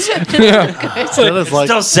 prices. Yeah. that is like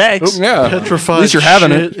Still sex. Yeah. petrified At least you're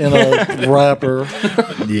having shit it. in a wrapper.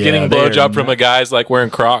 Getting a blowjob from a guy's like wearing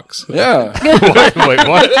Crocs. Yeah. Wait,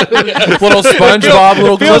 what? Little SpongeBob,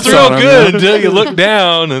 little Feels clips real on 'em, good you know? until you look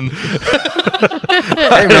down and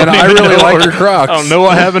Hey man, I really like your Crocs. I don't know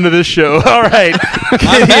what happened to this show. All right,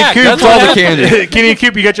 Kenny and back. Coop, That's all the candy. Kenny and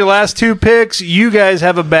Coop, you got your last two picks. You guys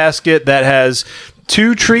have a basket that has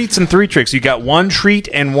 2 treats and 3 tricks. You got 1 treat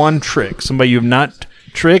and 1 trick. Somebody you've not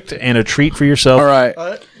tricked and a treat for yourself. All right.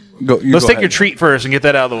 Let's take your treat first and get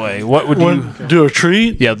that out of the way. What would you? Do a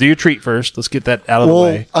treat? Yeah, do your treat first. Let's get that out of the Well,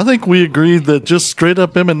 way. I think we agreed that just straight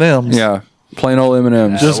up M&Ms. Yeah. Plain old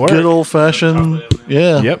M&M's. Just work. good old fashioned.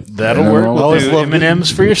 Yeah. Yep, that'll Yeah, work. I We'll always do loved it.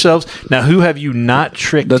 M&Ms for yourselves. Now, who have you not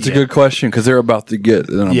tricked? That's a yet? good question because they're about to get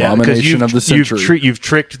an Yeah, because abomination of the century. you've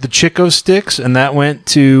tricked the Chico sticks, and that went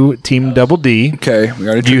to Team Double D. Okay, we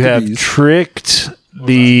got to You have tricked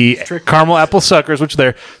the caramel apple suckers, which are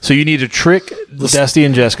there. So you need to trick Dusty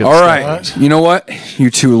and Jessica. All right. You know what? You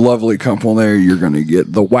two lovely couple there, you're going to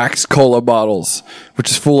get the Wax Cola bottles, which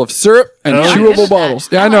is full of syrup and chewable bottles.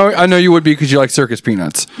 Yeah, I know you would be because you like circus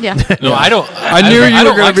peanuts. Yeah. No, I don't. I knew you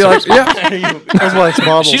were going to be like, yeah. Those wax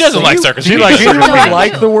bottles. She doesn't like circus She peanuts. likes circus I peanuts.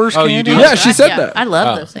 Like the worst Oh, you candy? do? Yeah, she said that. I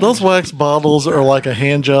love those things. Those wax bottles are like a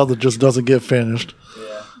hand job that just doesn't get finished.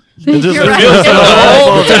 It just You're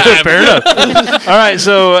right. Fair enough. All right,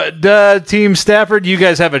 so Team Stafford, you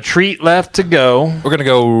guys have a treat left to go. We're going to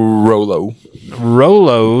go Rolo.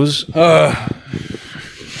 Rolos.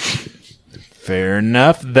 Fair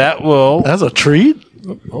enough. That will. As a treat?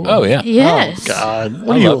 Oh, yeah. Yes. God.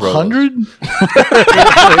 What are you, love Rolos.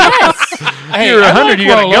 100? Hey, You're I 100, like you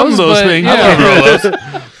got to gum Rolos, those but things. yeah. I love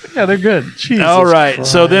Rolos. Yeah, they're good. Jesus All right,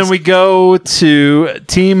 so then Christ. we go to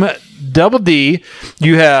Team Double D.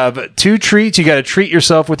 You have 2 treats. You got to treat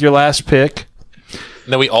yourself with your last pick.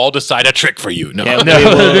 And then we all decide a trick for you. No. No,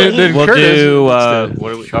 We'll Curtis. do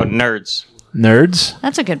what are we called? Nerds. Nerds.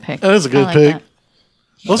 That's a good pick. That is a good I like pick. that.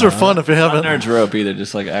 Those are fun if you Not haven't. Nerds rope either,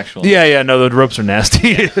 just like actual. Yeah, no, the ropes are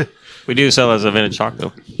nasty. We do sell as a vintage chalk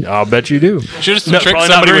though. I'll bet you do. Should just No, trick probably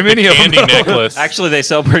not somebody very with the many of them, candy though. necklace. Actually, they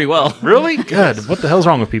sell pretty well. Really? Good. What the hell's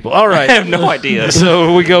wrong with people? All I right. have no idea.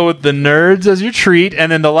 So we go with the nerds as your treat,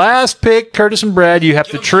 and then the last pick, Curtis and Brad, you have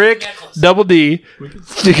to trick Double D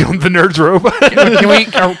to give them the nerds rope.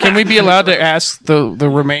 Can we be allowed to ask the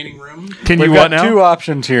remaining room? Can We've you got what now? 2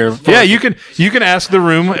 options here. Yeah, you can ask the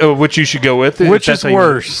room which you should go with. if Which that's is how you-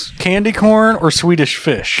 worse, candy corn or Swedish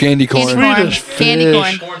fish? Candy corn. Candy corn. Swedish Candy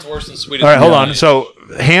corn. Corn's worse than Swedish. All right, hold on. So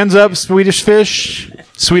hands up, Swedish fish.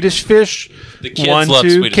 Swedish fish. The kids 1, love 2.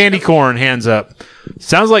 Swedish Candy corn. Hands up.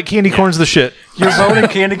 Sounds like candy corn's the shit. You're voting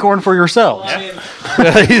candy corn for yourself. He's Wait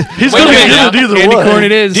gonna a minute be now. Either Candy way. corn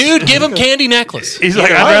it is. Dude, give him candy necklace. He's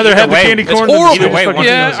like, I'd rather have the candy corn than horrible. the Either way, fucking- one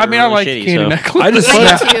of Yeah, those I are mean, I really like shitty, candy so. necklace. I just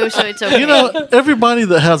I do too, so it's okay. You know, everybody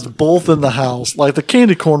that has both in the house, like the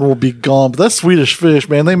candy corn will be gone, but that Swedish fish,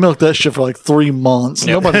 man, they milk that shit for like 3 months.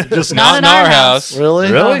 Nobody just Not in our house.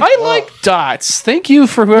 Really? Really? I like dots. Thank you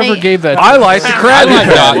for whoever Hey. gave that. I like the crab I like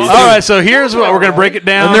dots. All right, so here's what we're gonna break it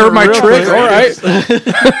down. And they're my real trick. quick. All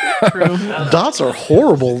right. Dots are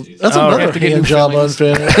horrible. That's All another right. hand job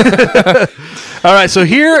unfinished. All right, so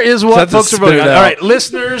here is what Have to folks are spit voting it on. out. All right,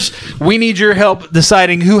 listeners, we need your help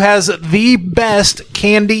deciding who has the best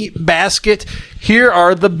candy basket. Here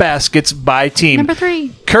are the baskets by team. Number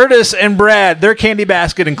 3. Curtis and Brad, their candy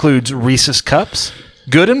basket includes Reese's Cups,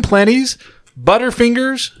 Good and Plenty's,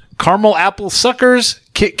 Butterfingers, Caramel Apple Suckers,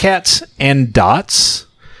 Kit Kats, and Dots.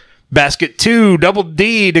 Basket 2, Double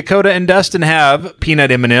D, Dakota and Dustin have Peanut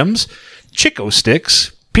M&Ms, Chico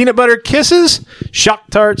Sticks, Peanut Butter Kisses, Shock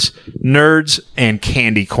Tarts, Nerds, and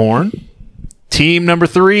Candy Corn. Team number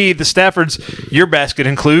 3, the Staffords, your basket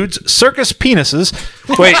includes Circus Penises.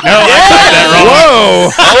 Wait, no, I said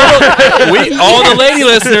that wrong. Whoa. All the lady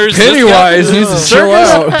listeners. Pennywise needs to chill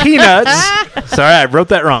out. Circus Peanuts. Sorry, I wrote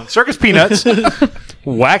that wrong. Circus Peanuts.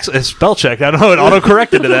 Wax spell check. I don't know. It auto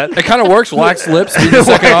corrected to that. It kind of works. Wax lips. Be the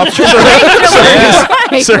second option.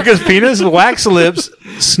 Circus Peanuts, Wax Lips,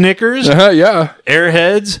 Snickers, Yeah.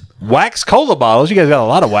 Airheads, Wax Cola bottles. You guys got a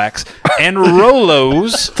lot of wax. And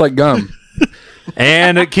Rolos. It's like gum.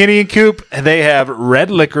 And Kenny and Coop, they have red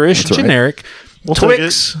licorice, right. generic, We'll take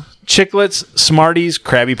Twix, Chiclets, Smarties,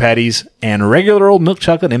 Krabby Patties, and regular old milk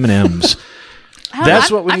chocolate M&Ms.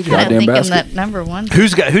 That's what we need. I'm kind of Goddamn thinking basket. that number 1.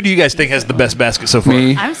 Who do you guys think has the best basket so far?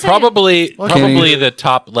 Me. I'm saying Probably the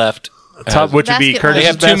top left. Top, which would be Basket Curtis. They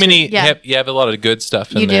have too many. Yeah. You have a lot of good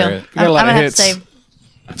stuff in you do. there. got a lot I'm of gonna hits. have to say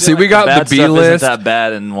See, we got Bad the B stuff list. isn't that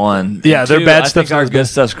bad in one. Yeah, And their two, bad I stuff's think our not good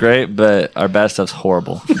stuff's great, but our bad stuff's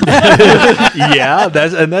horrible. Yeah,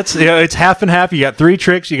 that's it's half and half. You got 3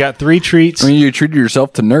 tricks. You got 3 treats. I mean, you treated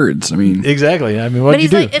yourself to nerds. I mean, Exactly. I mean, but what'd you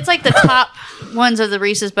he's do? like it's like the top ones of the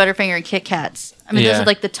Reese's Butterfinger and Kit Kats. I mean, those Yeah. are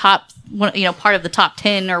like the top one, part of the top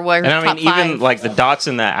 10 or whatever. And I top mean, even 5. like the dots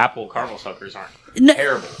in the apple caramel suckers aren't No,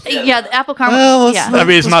 terrible. Yeah, the apple caramel. Well, let's- yeah. I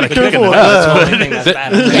mean, it's not a be kick in careful the with nuts. that. but- The only thing that's The,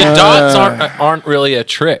 bad. the dots aren't really a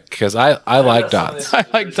trick because I like dots. I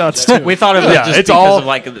like dots too. We thought it was Yeah, just it's because all- of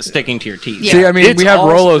like the sticking to your teeth. Yeah. see, I mean, It's we have all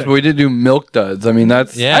Rolos, stick. but we did do milk duds. I mean,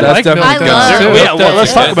 that's Yeah. that's I like milk definitely duds, good. too. Yeah, well,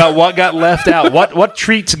 let's Yeah. talk about what got left out. What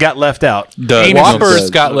treats got left out? The Anus Whoppers duds.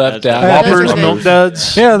 got left out. Whoppers, Those are milk good.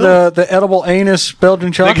 duds. Yeah, the edible anus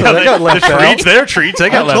Belgian chocolate. That got left the out. treats, their treats, they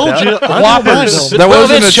got I left told out. you. I Whoppers. know That Well,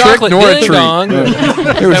 wasn't a that's trick chocolate nor a ding treat. dong. It was What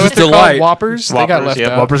just they're called, delight. Whoppers. They got Whoppers, left yeah.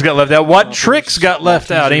 out. Whoppers got left out. What tricks got left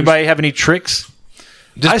out? Anybody have any tricks?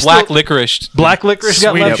 Just black licorice. Black licorice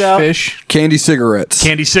got left out. Fish. Candy cigarettes.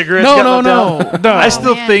 Candy cigarettes got left out. No. I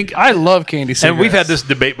still think I love candy cigarettes. and we've had this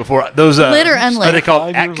debate before. Those Lit or unlit? are they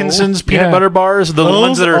called Atkinson's peanut butter bars? The Those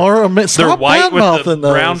ones that are they're Stop white with the bad-mouthing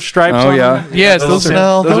those. brown stripes. Oh, on yeah. them? Yes, those are.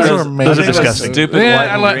 No, those are Those amazing. are disgusting. Stupid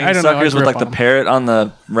Yeah, white and green I don't know. suckers I with grew like up the on parrot on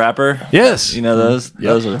the wrapper. Yes. You know those?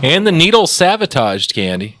 Those are. And the needle sabotaged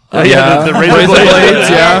candy. The razor blades.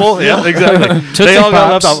 Yeah, exactly. They all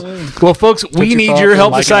got left out. Well, folks, we need your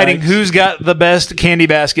help deciding who's got the best candy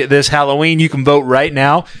basket this Halloween. You can vote right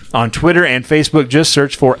now on Twitter and Facebook. Just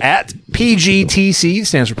search for @PGTC,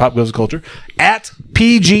 stands for Pop Goes the Culture,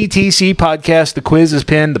 @PGTC Podcast. The quiz is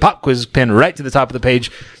pinned, the pop quiz is pinned right to the top of the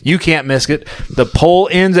page. You can't miss it. The poll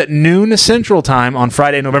ends at noon Central Time on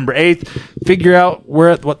Friday, November 8th. Figure out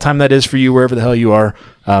what time that is for you, wherever the hell you are.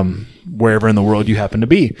 Wherever in the world you happen to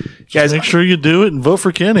be, guys. Make sure you do it and vote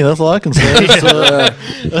for Kenny. That's all I can say.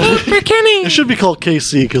 Vote for Kenny. It should be called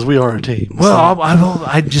KC because we are a team. Well, I'm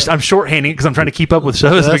shorthanding because I'm trying to keep up with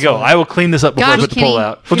shows as we go. I will clean this up before I put the poll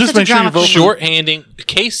out. Well, just make sure you vote for Shorthanding.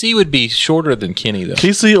 KC would be shorter than Kenny, though.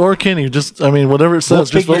 KC or Kenny. Whatever it says,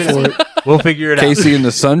 just vote for it. We'll figure it out. Casey and the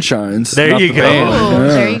Sunshines. There not you the go. band. Oh, Yeah.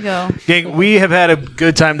 there you go. Gang, we have had a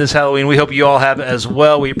good time this Halloween. We hope you all have as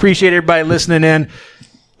well. We appreciate everybody listening in.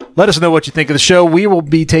 Let us know what you think of the show. We will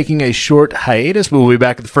be taking a short hiatus, but we'll be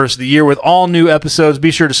back at the first of the year with all new episodes.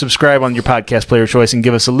 Be sure to subscribe on your podcast player of choice and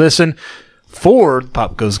give us a listen. For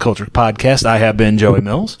Pop Goes the Culture podcast, I have been Joey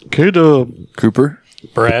Mills. K-Dub. Cooper.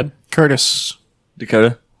 Brad. Curtis.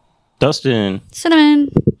 Dakota. Dustin. Cinnamon.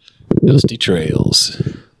 Dusty Trails.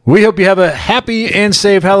 We hope you have a happy and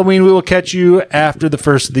safe Halloween. We will catch you after the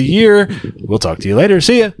first of the year. We'll talk to you later.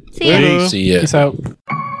 See ya. See ya. See ya. Peace out.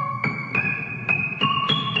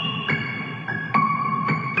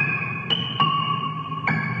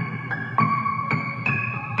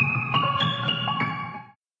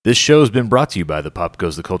 This show has been brought to you by the Pop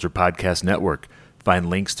Goes the Culture Podcast Network. Find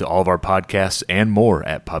links to all of our podcasts and more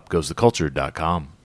at popgoestheculture.com.